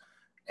Dallas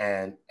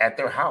and at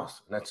their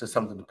house. And that's just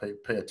something to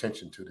pay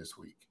attention to this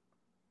week.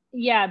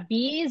 Yeah,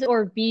 Bees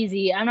or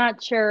Beezy. I'm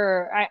not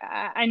sure.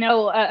 I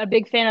know a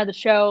big fan of the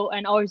show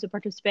and always a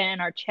participant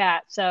in our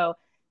chat. So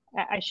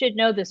I should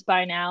know this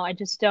by now. I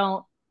just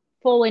don't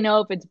fully know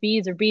if it's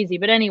Bees or Beezy.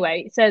 But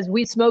anyway, it says,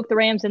 we smoked the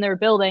Rams in their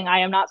building. I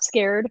am not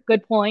scared.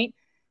 Good point.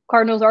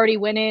 Cardinals already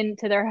went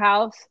into their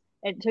house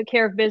and took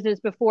care of business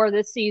before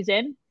this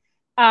season.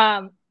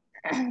 And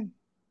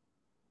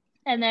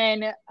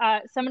then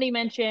somebody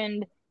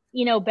mentioned,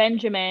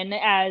 Benjamin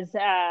as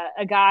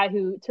a guy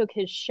who took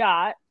his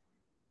shot.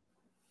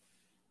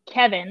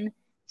 Kevin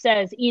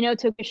says,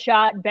 took a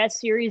shot,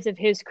 best series of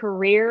his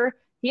career.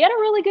 He had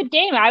a really good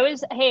game. I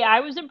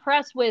was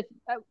impressed with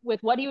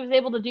what he was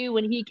able to do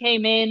when he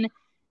came in.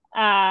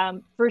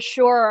 For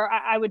sure,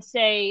 I would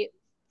say,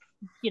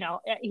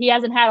 he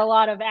hasn't had a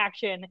lot of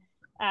action,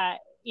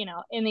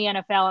 in the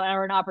NFL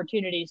or an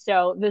opportunity.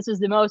 So this is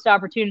the most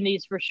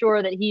opportunities for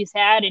sure that he's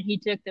had, and he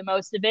took the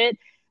most of it.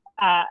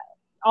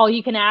 All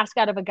you can ask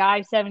out of a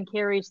guy: 7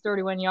 carries,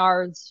 31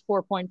 yards,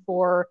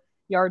 4.4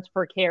 yards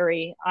per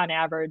carry on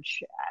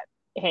average.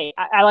 Hey,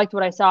 I liked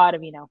what I saw out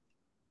of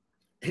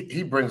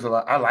He brings a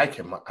lot. I like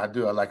him. I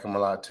do. I like him a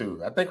lot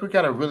too. I think we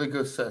got a really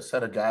good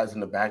set of guys in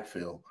the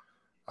backfield.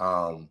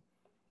 I'm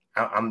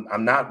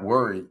not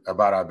worried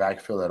about our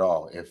backfield at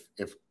all.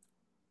 If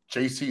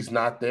JC's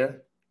not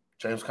there,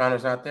 James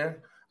Conner's not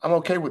there, I'm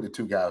okay with the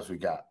 2 guys we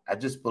got. I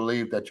just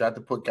believe that you have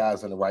to put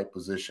guys in the right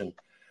position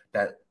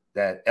that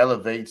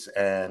elevates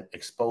and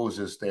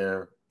exposes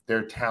their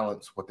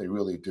talents, what they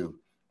really do.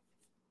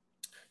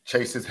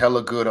 Chase is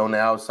hella good on the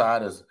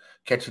outside as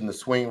catching the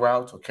swing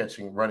routes or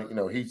running.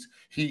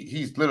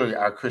 He's literally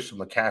our Christian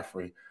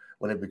McCaffrey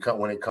when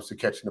it comes to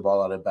catching the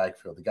ball out of the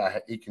backfield. The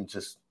guy, he can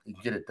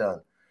get it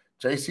done.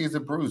 JC is a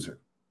bruiser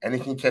and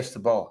he can catch the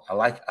ball. I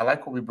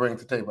like what we bring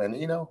to the table. And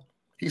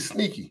he's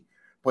sneaky,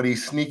 but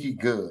he's sneaky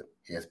good.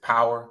 He has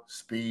power,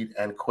 speed,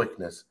 and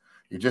quickness.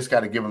 You just got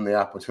to give him the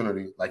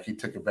opportunity, like he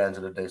took advantage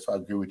of the day. So I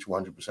agree with you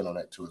 100% on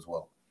that too as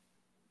well.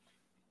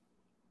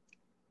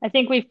 I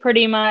think we've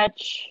pretty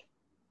much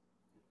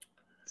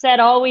said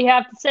all we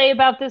have to say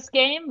about this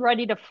game.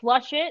 Ready to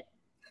flush it.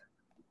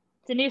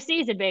 It's a new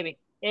season, baby.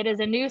 It is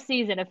a new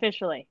season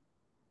officially.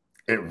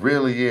 It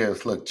really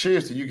is. Look,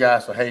 cheers to you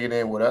guys for hanging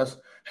in with us,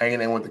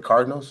 hanging in with the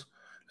Cardinals.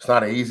 It's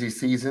not an easy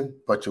season,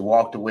 but you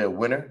walked away a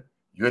winner.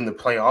 You're in the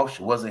playoffs.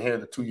 You wasn't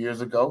here 2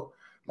 years ago.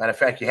 Matter of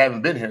fact, you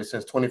haven't been here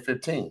since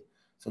 2015.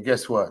 So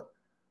guess what?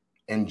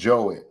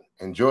 Enjoy it.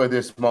 Enjoy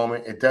this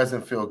moment. It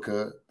doesn't feel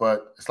good,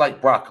 but it's like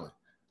broccoli.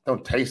 It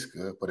don't taste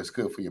good, but it's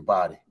good for your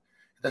body.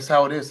 That's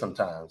how it is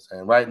sometimes.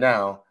 And right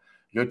now,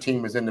 your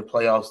team is in the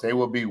playoffs. They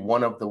will be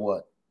one of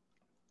the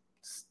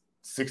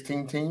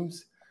 16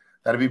 teams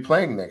that'll be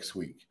playing next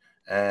week.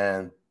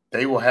 And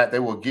they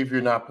will give you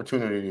an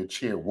opportunity to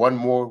cheer one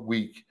more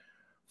week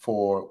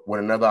for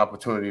another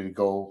opportunity to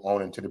go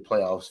on into the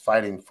playoffs,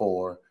 fighting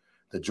for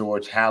the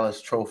George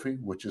Halas Trophy,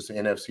 which is the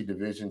NFC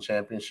Division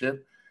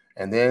Championship,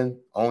 and then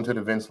on to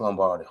the Vince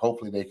Lombardi.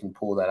 Hopefully they can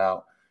pull that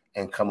out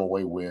and come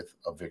away with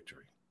a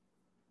victory.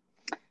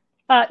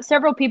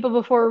 Several people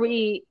before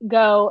we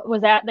go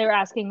they're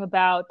asking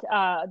about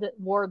the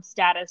Ward's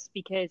status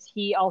because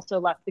he also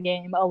left the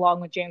game along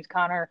with James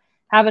Conner.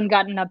 Haven't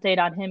gotten an update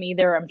on him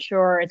either. I'm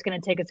sure it's going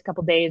to take us a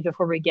couple days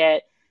before we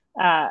get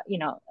a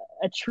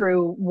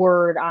true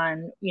word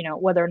on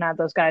whether or not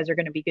those guys are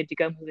going to be good to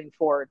go moving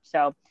forward.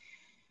 So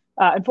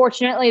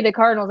unfortunately, the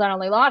Cardinals not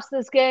only lost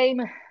this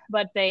game,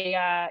 but they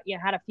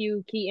had a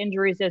few key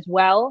injuries as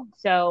well.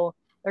 So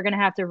they're going to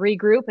have to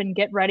regroup and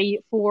get ready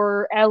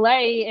for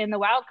LA in the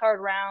wild card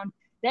round.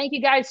 Thank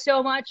you guys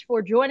so much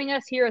for joining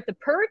us here at the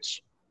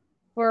Perch,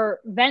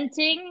 for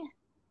venting.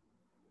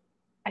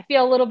 I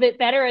feel a little bit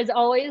better as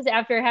always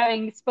after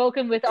having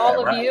spoken with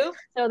all of you.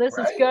 So this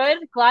is good.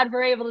 Glad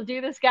we're able to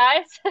do this,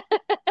 guys.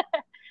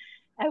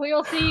 And we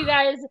will see you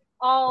guys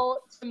all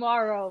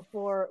tomorrow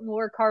for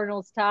more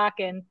Cardinals talk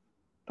and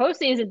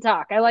postseason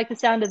talk. I like the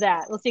sound of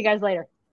that. We'll see you guys later.